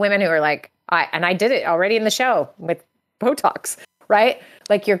critical of women who are like, I did it already in the show with Botox, right?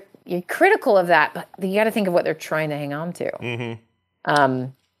 Like you're critical of that, but you got to think of what they're trying to hang on to.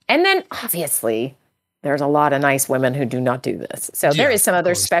 And then obviously there's a lot of nice women who do not do this. So there is some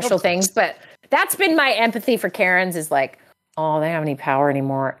other special things, but that's been my empathy for Karens is like, oh, they don't have any power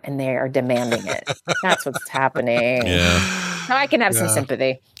anymore and they are demanding it. That's what's happening. Yeah. So I can have some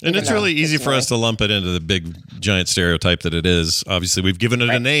sympathy. And it's really easy for us to lump it into the big giant stereotype that it is. Obviously, we've given it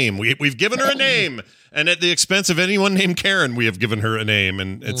a name. We've given her a name. And at the expense of anyone named Karen, we have given her a name.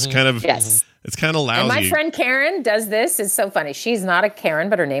 And it's kind of it's kind of lousy. And my friend Karen does this. It's so funny. She's not a Karen,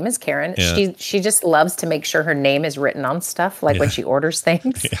 but her name is Karen. Yeah. She just loves to make sure her name is written on stuff, like when she orders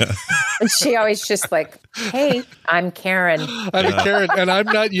things. Yeah. And she always just like, hey, I'm Karen. I'm Karen, and I'm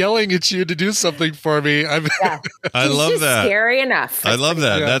not yelling at you to do something for me. I love that. Scary enough. I love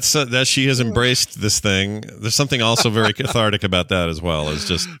that. That's that she has embraced this thing. There's something also very cathartic about that as well, as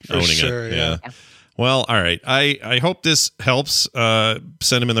just owning it. Yeah. Well, all right. I hope this helps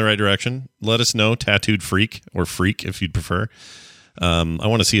send him in the right direction. Let us know, Tattooed Freak, or Freak if you'd prefer. I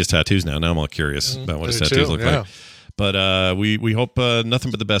want to see his tattoos now. Now I'm all curious about what his tattoos look like. But we hope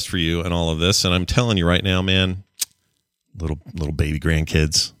nothing but the best for you and all of this. And I'm telling you right now, man, little baby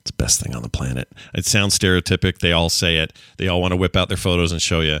grandkids, it's the best thing on the planet. It sounds stereotypic. They all say it. They all want to whip out their photos and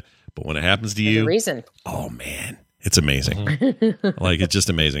show you. But when it happens to you, oh man, it's amazing. Like, it's just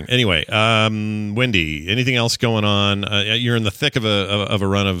amazing. Anyway, Wendy, anything else going on? You're in the thick of a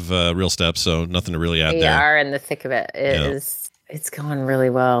run of Real Steps, so nothing to really add there. We are in the thick of it. It's going really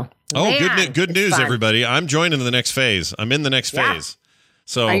well. Oh, man, good news, everybody. I'm joining the next phase. I'm in the next phase.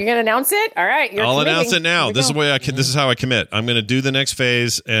 So are you going to announce it? All right. I'll announce it now. This is the way this is how I commit. I'm going to do the next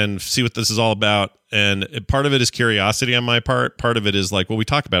phase and see what this is all about. And part of it is curiosity on my part. Part of it is like, well, we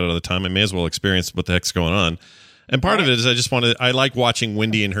talk about it all the time. I may as well experience what the heck's going on. And part of it is I like watching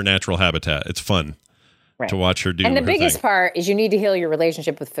Wendy in her natural habitat. It's fun to watch her do. And the her biggest thing. part is you need to heal your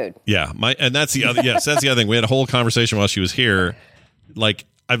relationship with food. Yeah, and that's the other. Yes, that's the other thing. We had a whole conversation while she was here. Like,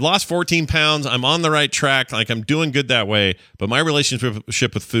 I've lost 14 pounds. I'm on the right track. Like, I'm doing good that way. But my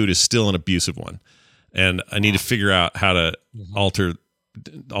relationship with food is still an abusive one, and I need to figure out how to alter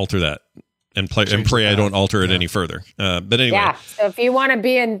that. And pray I don't alter it any further. But anyway. Yeah. So if you want to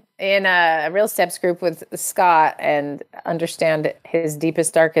be in a Real Steps group with Scott and understand his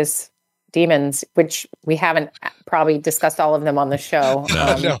deepest, darkest demons, which we haven't probably discussed all of them on the show.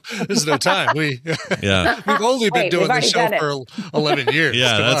 No, there's no time. We've only been doing this show for 11 years.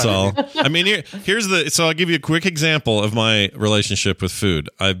 Yeah, that's all. I mean, so I'll give you a quick example of my relationship with food.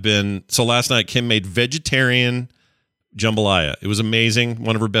 So last night Kim made vegetarian jambalaya. It was amazing.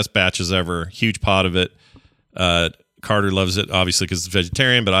 One of her best batches ever. Huge pot of it. Carter loves it, obviously, because it's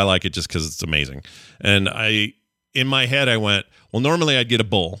vegetarian, but I like it just because it's amazing. And in my head, I went, well, normally I'd get a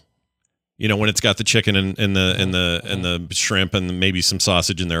bowl. You know, when it's got the chicken and the shrimp and maybe some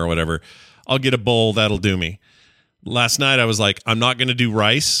sausage in there or whatever. I'll get a bowl. That'll do me. Last night, I was like, I'm not going to do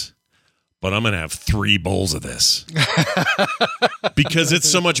rice, but I'm going to have 3 bowls of this. Because it's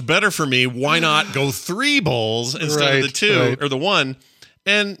so much better for me. Why not go 3 bowls instead of the 2 or the 1?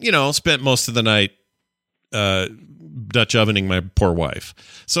 And, spent most of the night Dutch ovening my poor wife.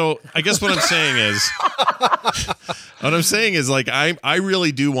 So I guess what I'm saying is, like, I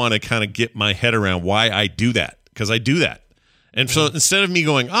really do want to kind of get my head around why I do that, because I do that. And so instead of me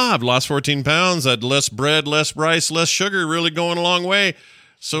going, I've lost 14 pounds, I'd less bread, less rice, less sugar, really going a long way.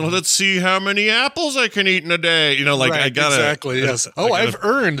 So let's see how many apples I can eat in a day. I gotta yes. I've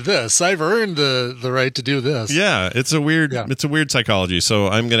earned this. I've earned the right to do this. Yeah, it's a weird psychology. So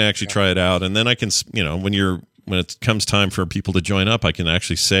I'm gonna actually try it out, and then I can, when it comes time for people to join up, I can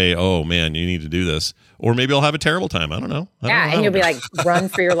actually say, "Oh man, you need to do this," or maybe I'll have a terrible time. I don't know. And you'll be like, "Run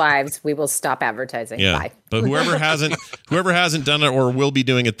for your lives! We will stop advertising." Yeah. Bye. But whoever hasn't done it or will be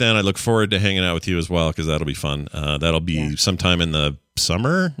doing it, then I look forward to hanging out with you as well, because that'll be fun. That'll be sometime in the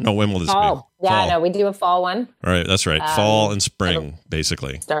summer. No, when will this fall? be? Yeah, no, we do a fall one. All right, that's right. Fall and spring,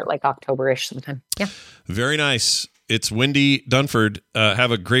 basically. Start like October-ish sometime. Yeah. Very nice. It's Wendy Dunford.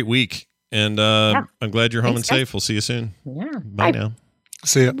 Have a great week. And I'm glad you're home and safe. We'll see you soon. Yeah. Bye now.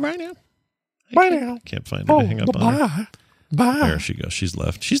 See ya. Bye now. Bye now. Can't find her to hang up on her. Bye. There she goes. She's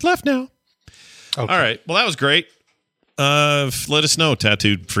left. She's left now. Okay. All right. Well, that was great. Let us know,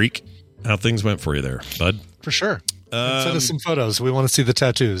 Tattooed Freak, how things went for you there, bud. For sure. Send us some photos. We want to see the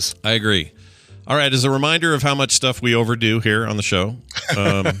tattoos. I agree. All right, as a reminder of how much stuff we overdo here on the show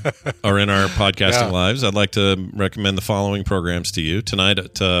or in our podcasting lives, I'd like to recommend the following programs to you. Tonight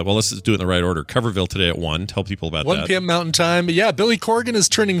at, let's do it in the right order. Coverville today at 1. Tell people about 1 p.m. Mountain Time. Yeah, Billy Corgan is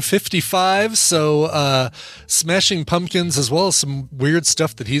turning 55, so Smashing Pumpkins, as well as some weird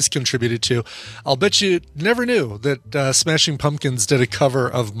stuff that he's contributed to. I'll bet you never knew that Smashing Pumpkins did a cover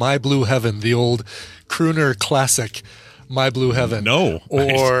of My Blue Heaven, the old crooner classic. My Blue Heaven. No,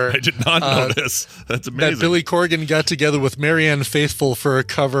 or I did not know this. That's amazing. That Billy Corgan got together with Marianne Faithfull for a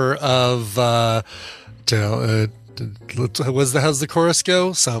cover of how's the chorus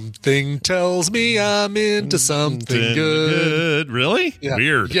go? Something tells me I'm into something good. Really? Yeah.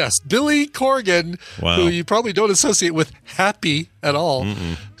 Weird. Yes. Billy Corgan, who you probably don't associate with Happy at all,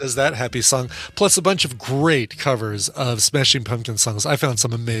 does that Happy song. Plus a bunch of great covers of Smashing Pumpkin songs. I found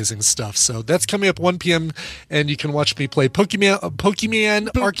some amazing stuff. So that's coming up 1 p.m. and you can watch me play Pokemon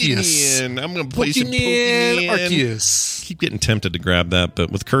Arceus. I'm going to play some Pokemon Arceus. Keep getting tempted to grab that,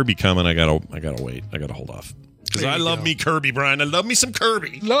 but with Kirby coming, I gotta wait. I gotta hold off. Because I love me Kirby, Brian. I love me some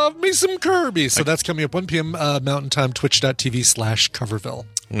Kirby. Love me some Kirby. So that's coming up 1 p.m. Mountain Time, twitch.tv/Coverville.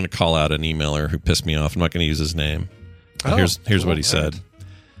 I'm going to call out an emailer who pissed me off. I'm not going to use his name. Here's what he said.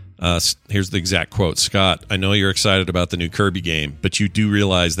 Here's the exact quote. Scott, I know you're excited about the new Kirby game, but you do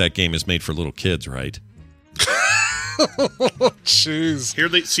realize that game is made for little kids, right? Jeez. Here,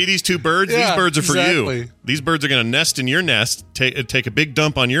 see these two birds? Yeah, these birds are for exactly. you. These birds are going to nest in your nest, take a big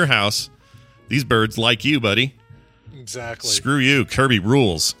dump on your house. These birds like you, buddy. Exactly. Screw you. Kirby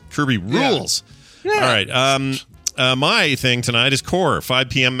rules. Kirby rules. Yeah. All right. My thing tonight is Core, 5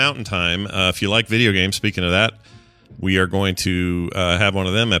 p.m. Mountain Time. If you like video games, speaking of that, we are going to have one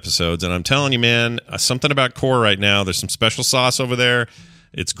of them episodes. And I'm telling you, man, something about Core right now. There's some special sauce over there.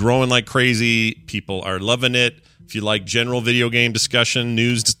 It's growing like crazy. People are loving it. If you like general video game discussion,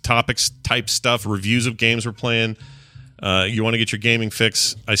 news topics type stuff, reviews of games we're playing, you want to get your gaming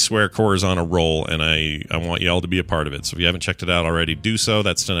fix, I swear Core is on a roll, and I want you all to be a part of it. So if you haven't checked it out already, do so.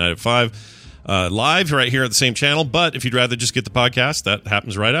 That's tonight at 5. Live right here at the same channel. But if you'd rather just get the podcast, that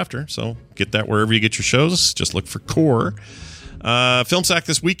happens right after. So get that wherever you get your shows. Just look for Core. Film Sack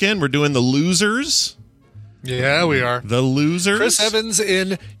this weekend, we're doing The Losers. Yeah, we are. The Losers. Chris Evans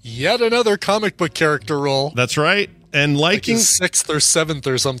in yet another comic book character role. That's right. And liking like 6th or 7th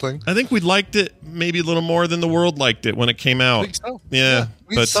or something. I think we liked it maybe a little more than the world liked it when it came out. I think so. Yeah.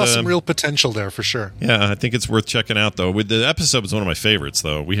 We saw some real potential there for sure. Yeah, I think it's worth checking out, though. The episode was one of my favorites,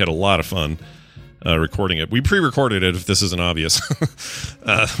 though. We had a lot of fun recording it. We pre-recorded it, if this isn't obvious,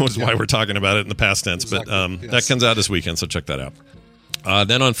 was why we're talking about it in the past tense. Exactly. But that comes out this weekend, so check that out.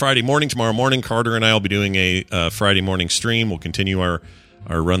 Then on Friday morning, tomorrow morning, Carter and I will be doing a Friday morning stream. We'll continue our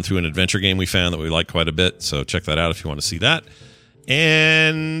run through an adventure game we found that we like quite a bit. So check that out if you want to see that.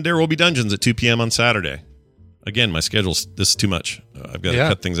 And there will be dungeons at 2 p.m. on Saturday. Again, my schedule's this is too much. I've got to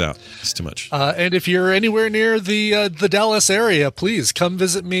cut things out. It's too much. And if you're anywhere near the Dallas area, please come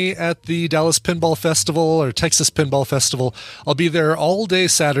visit me at the Dallas Pinball Festival or Texas Pinball Festival. I'll be there all day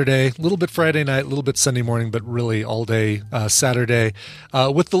Saturday, a little bit Friday night, a little bit Sunday morning, but really all day Saturday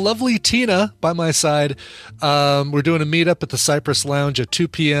with the lovely Tina by my side. We're doing a meetup at the Cypress Lounge at 2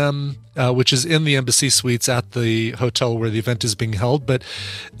 p.m., which is in the Embassy Suites at the hotel where the event is being held. But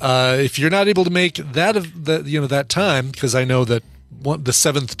if you're not able to make that time, because I know that the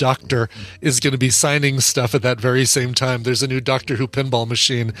 7th Doctor is going to be signing stuff at that very same time. There's a new Doctor Who pinball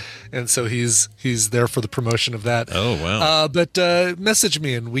machine, and so he's there for the promotion of that. Oh, wow. But message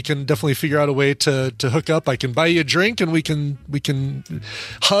me, and we can definitely figure out a way to hook up. I can buy you a drink, and we can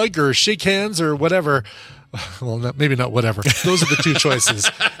hug or shake hands or whatever. Well, maybe not whatever. Those are the two choices.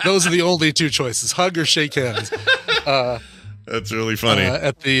 Those are the only two choices: hug or shake hands. That's really funny.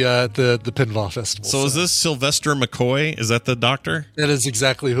 At the Pinball Festival. So is this Sylvester McCoy? Is that the Doctor? That is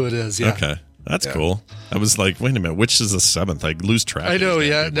exactly who it is. Yeah. Okay, that's cool. I was like, wait a minute, which is the 7th? I lose track. I know.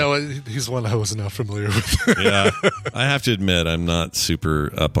 Yeah. No, he's one I was not familiar with. Yeah, I have to admit, I'm not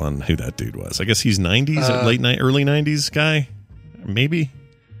super up on who that dude was. I guess he's 90s, early 90s guy, maybe.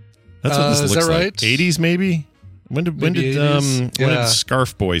 That's what this looks like. Right? 80s, maybe. When did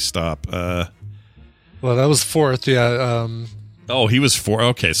Scarf Boy stop? Well, that was 4th. Yeah. He was 4.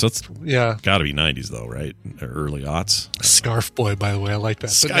 Okay, so it's got to be 90s though, right? Early aughts. Scarf Boy, by the way, I like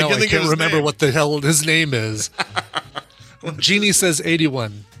that. But I can't remember what the hell his name is. Jeannie says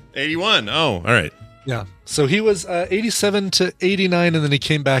 81. 81. Oh, all right. Yeah. So he was 87 to 89, and then he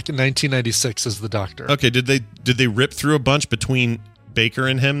came back in 1996 as the Doctor. Okay. Did they rip through a bunch between Baker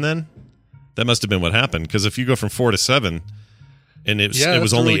and him then? That must have been what happened, because if you go from 4 to 7 and it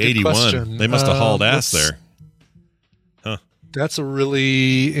was only really 81, they must have hauled ass there. Huh. That's a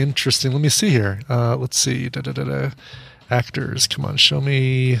really interesting. Let me see here. Let's see. Actors. Come on. Show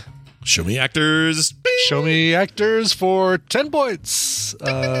me actors. Show me actors for 10 points.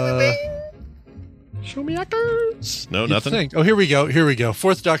 Show me actors. No, nothing. Oh, here we go.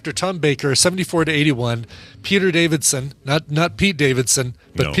 Fourth Doctor, Tom Baker, 74 to 81. Peter Davidson, not Pete Davidson,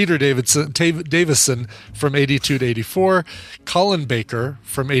 but no. Peter Davison from 82 to 84. Colin Baker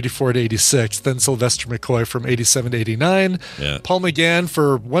from 84 to 86. Then Sylvester McCoy from 87 to 89. Yeah. Paul McGann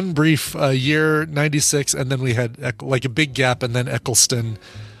for one brief year, 96. And then we had like a big gap, and then Eccleston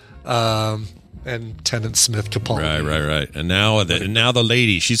and Tennant Smith Capaldi. Right. And now the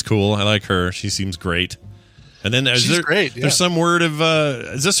lady, she's cool. I like her. She seems great. And then she's great. Yeah. There's some word of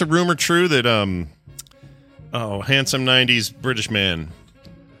is this a rumor true that handsome 90s British man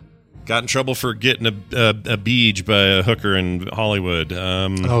got in trouble for getting a beach by a hooker in Hollywood.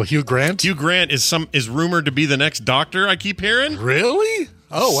 Hugh Grant? Hugh Grant is rumored to be the next Doctor, I keep hearing. Really?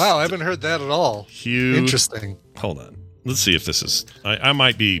 Oh wow, I haven't heard that at all. Interesting. Hold on. Let's see if this is I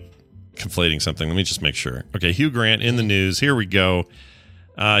might be conflating something. Let me just make sure. Okay, Hugh Grant in the news. Here we go.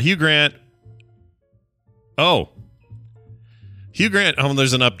 Hugh Grant. There's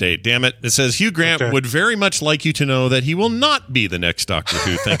an update. Damn it. It says Hugh Grant would very much like you to know that he will not be the next Doctor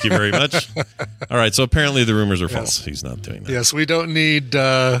Who. Thank you very much. All right, so apparently the rumors are false. He's not doing that. Yes, we don't need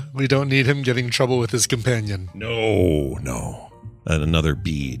him getting in trouble with his companion. No. And another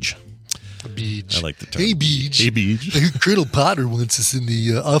Beej. Beej. I like the term. Hey, Beej. Colonel Potter wants us in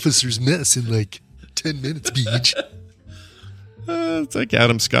the officer's mess in like 10 minutes, Beej. It's like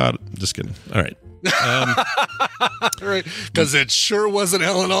Adam Scott. Just kidding. All right. Right, because it sure wasn't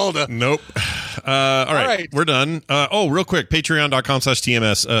Alan Alda. Nope. All right, we're done. Real quick,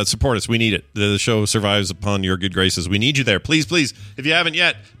 patreon.com/TMS. Support us. We need it. The show survives upon your good graces. We need you there. Please, if you haven't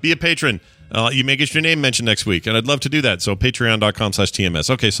yet, be a patron. You may get your name mentioned next week, and I'd love to do that. So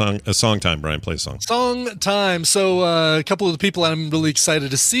patreon.com/TMS. Okay, song time, Brian. Play a song. Song time. So a couple of the people I'm really excited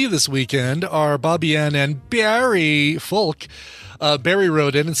to see this weekend are Bobby Ann and Barry Folk. Barry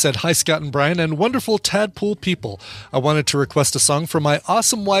wrote in and said, "Hi, Scott and Brian and wonderful Tadpool people. I wanted to request a song for my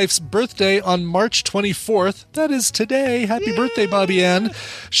awesome wife's birthday on March 24th. That is today. Happy birthday, Bobby Ann.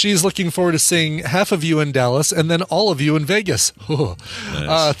 She's looking forward to seeing half of you in Dallas and then all of you in Vegas."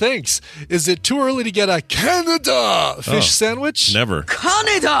 Nice. Thanks. Is it too early to get a Canada fish sandwich? Never.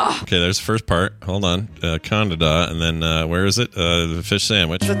 Canada! Okay, there's the first part. Hold on. Canada. And then where is it? The fish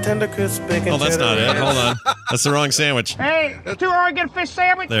sandwich. The tender crisp bacon. Oh, that's not it. Hold on. That's the wrong sandwich. Hey, too early to get a fish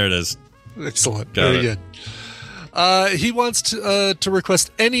sandwich? There it is. Excellent. Very good. He wants to request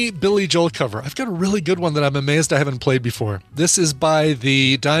any Billy Joel cover. I've got a really good one that I'm amazed I haven't played before. This is by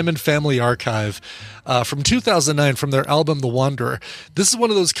the Diamond Family Archive from 2009 from their album The Wanderer. This is one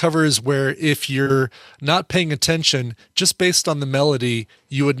of those covers where if you're not paying attention, just based on the melody,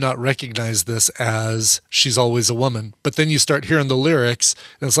 you would not recognize this as She's Always a Woman. But then you start hearing the lyrics,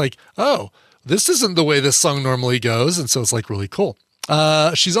 and it's like, oh, this isn't the way this song normally goes. And so it's like really cool.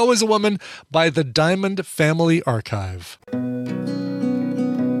 She's Always a Woman by the Diamond Family Archive.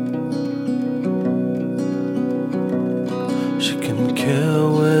 She can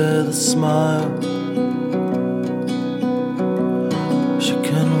kill with a smile. She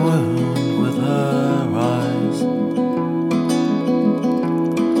can wound with her eyes.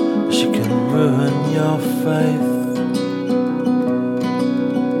 She can ruin your faith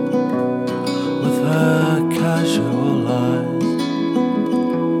with her casual eyes.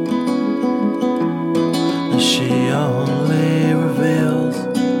 And she only reveals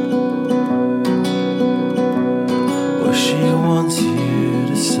what she wants you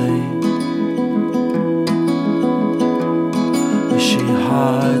to see. And she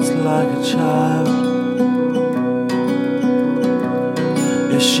hides like a child.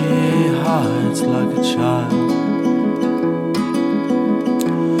 Yes, she hides like a child.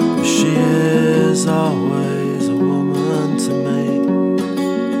 She is always a woman to me.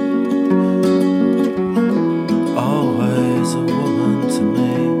 Always a woman to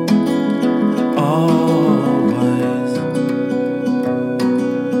me. Always.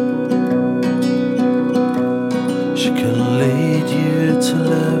 She can lead you to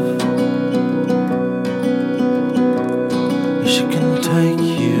live. She can take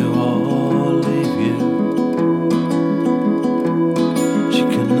you or leave you. She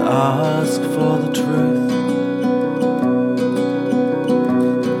can ask for the truth,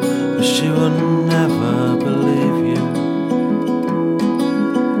 but she will never believe you.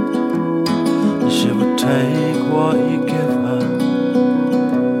 And she will take what you give her,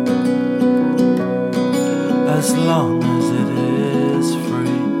 as long as it is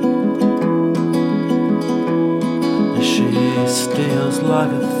free. And she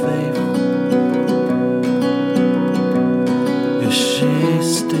she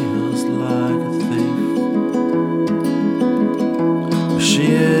steals like a thief. She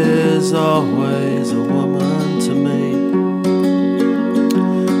is always a woman to me.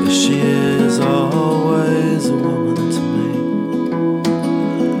 She is always a woman to me.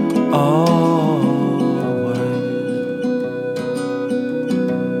 Always.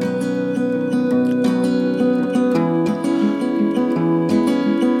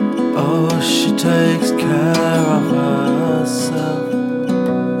 Oh, she takes care of herself.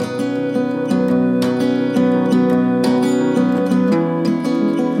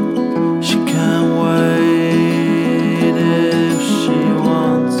 She can wait if she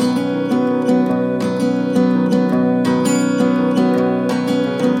wants.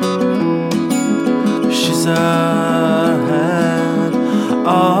 She's ahead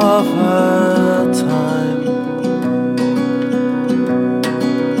of her time.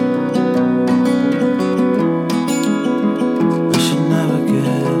 But she never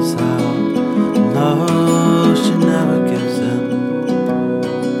gives out. No, she never gives in.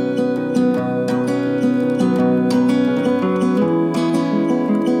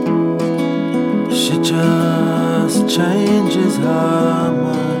 She just changes her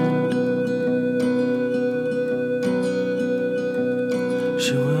mind.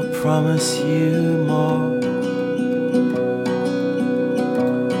 She will promise you more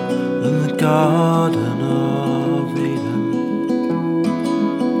than the Garden of Eden.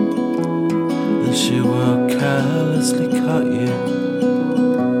 Then she will carelessly cut you.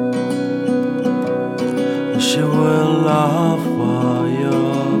 And she will laugh while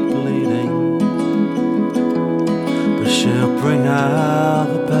you're bleeding. But she'll bring out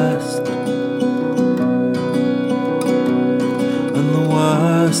the best and the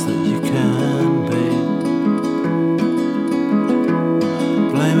worst that you can be.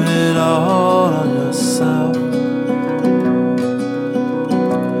 Blame it all on yourself.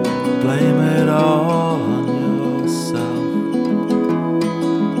 Blame it all on yourself.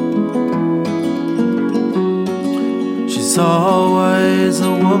 She's always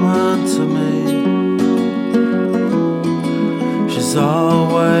a woman to me. She's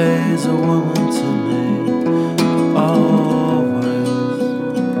always a woman to me. Always.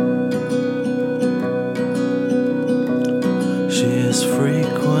 She is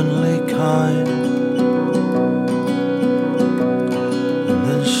frequently kind, and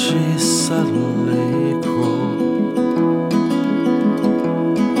then she's suddenly cruel.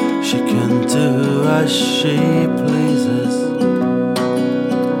 She can do as she pleases.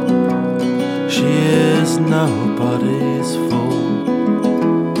 She is nobody's fool,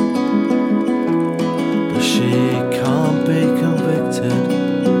 but she can't be convicted.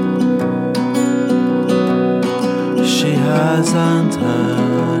 She has earned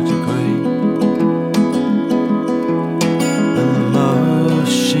her degree, and the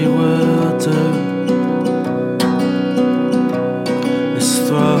most she will do is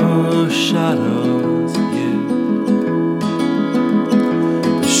throw shadows at you.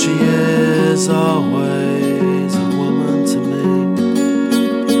 But she is always a woman to me.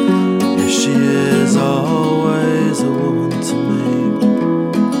 Yes, she is always a woman to me.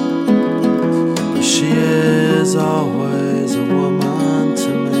 But she is always a woman to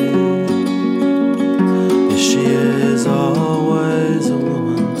me. Yes, she is always a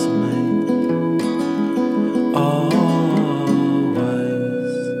woman to me. Always.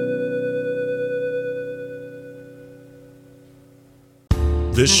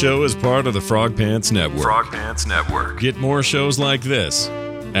 This show is part of the Frog Pants Network. Frog Pants Network. Get more shows like this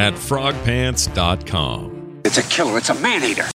at frogpants.com. It's a killer. It's a man-eater.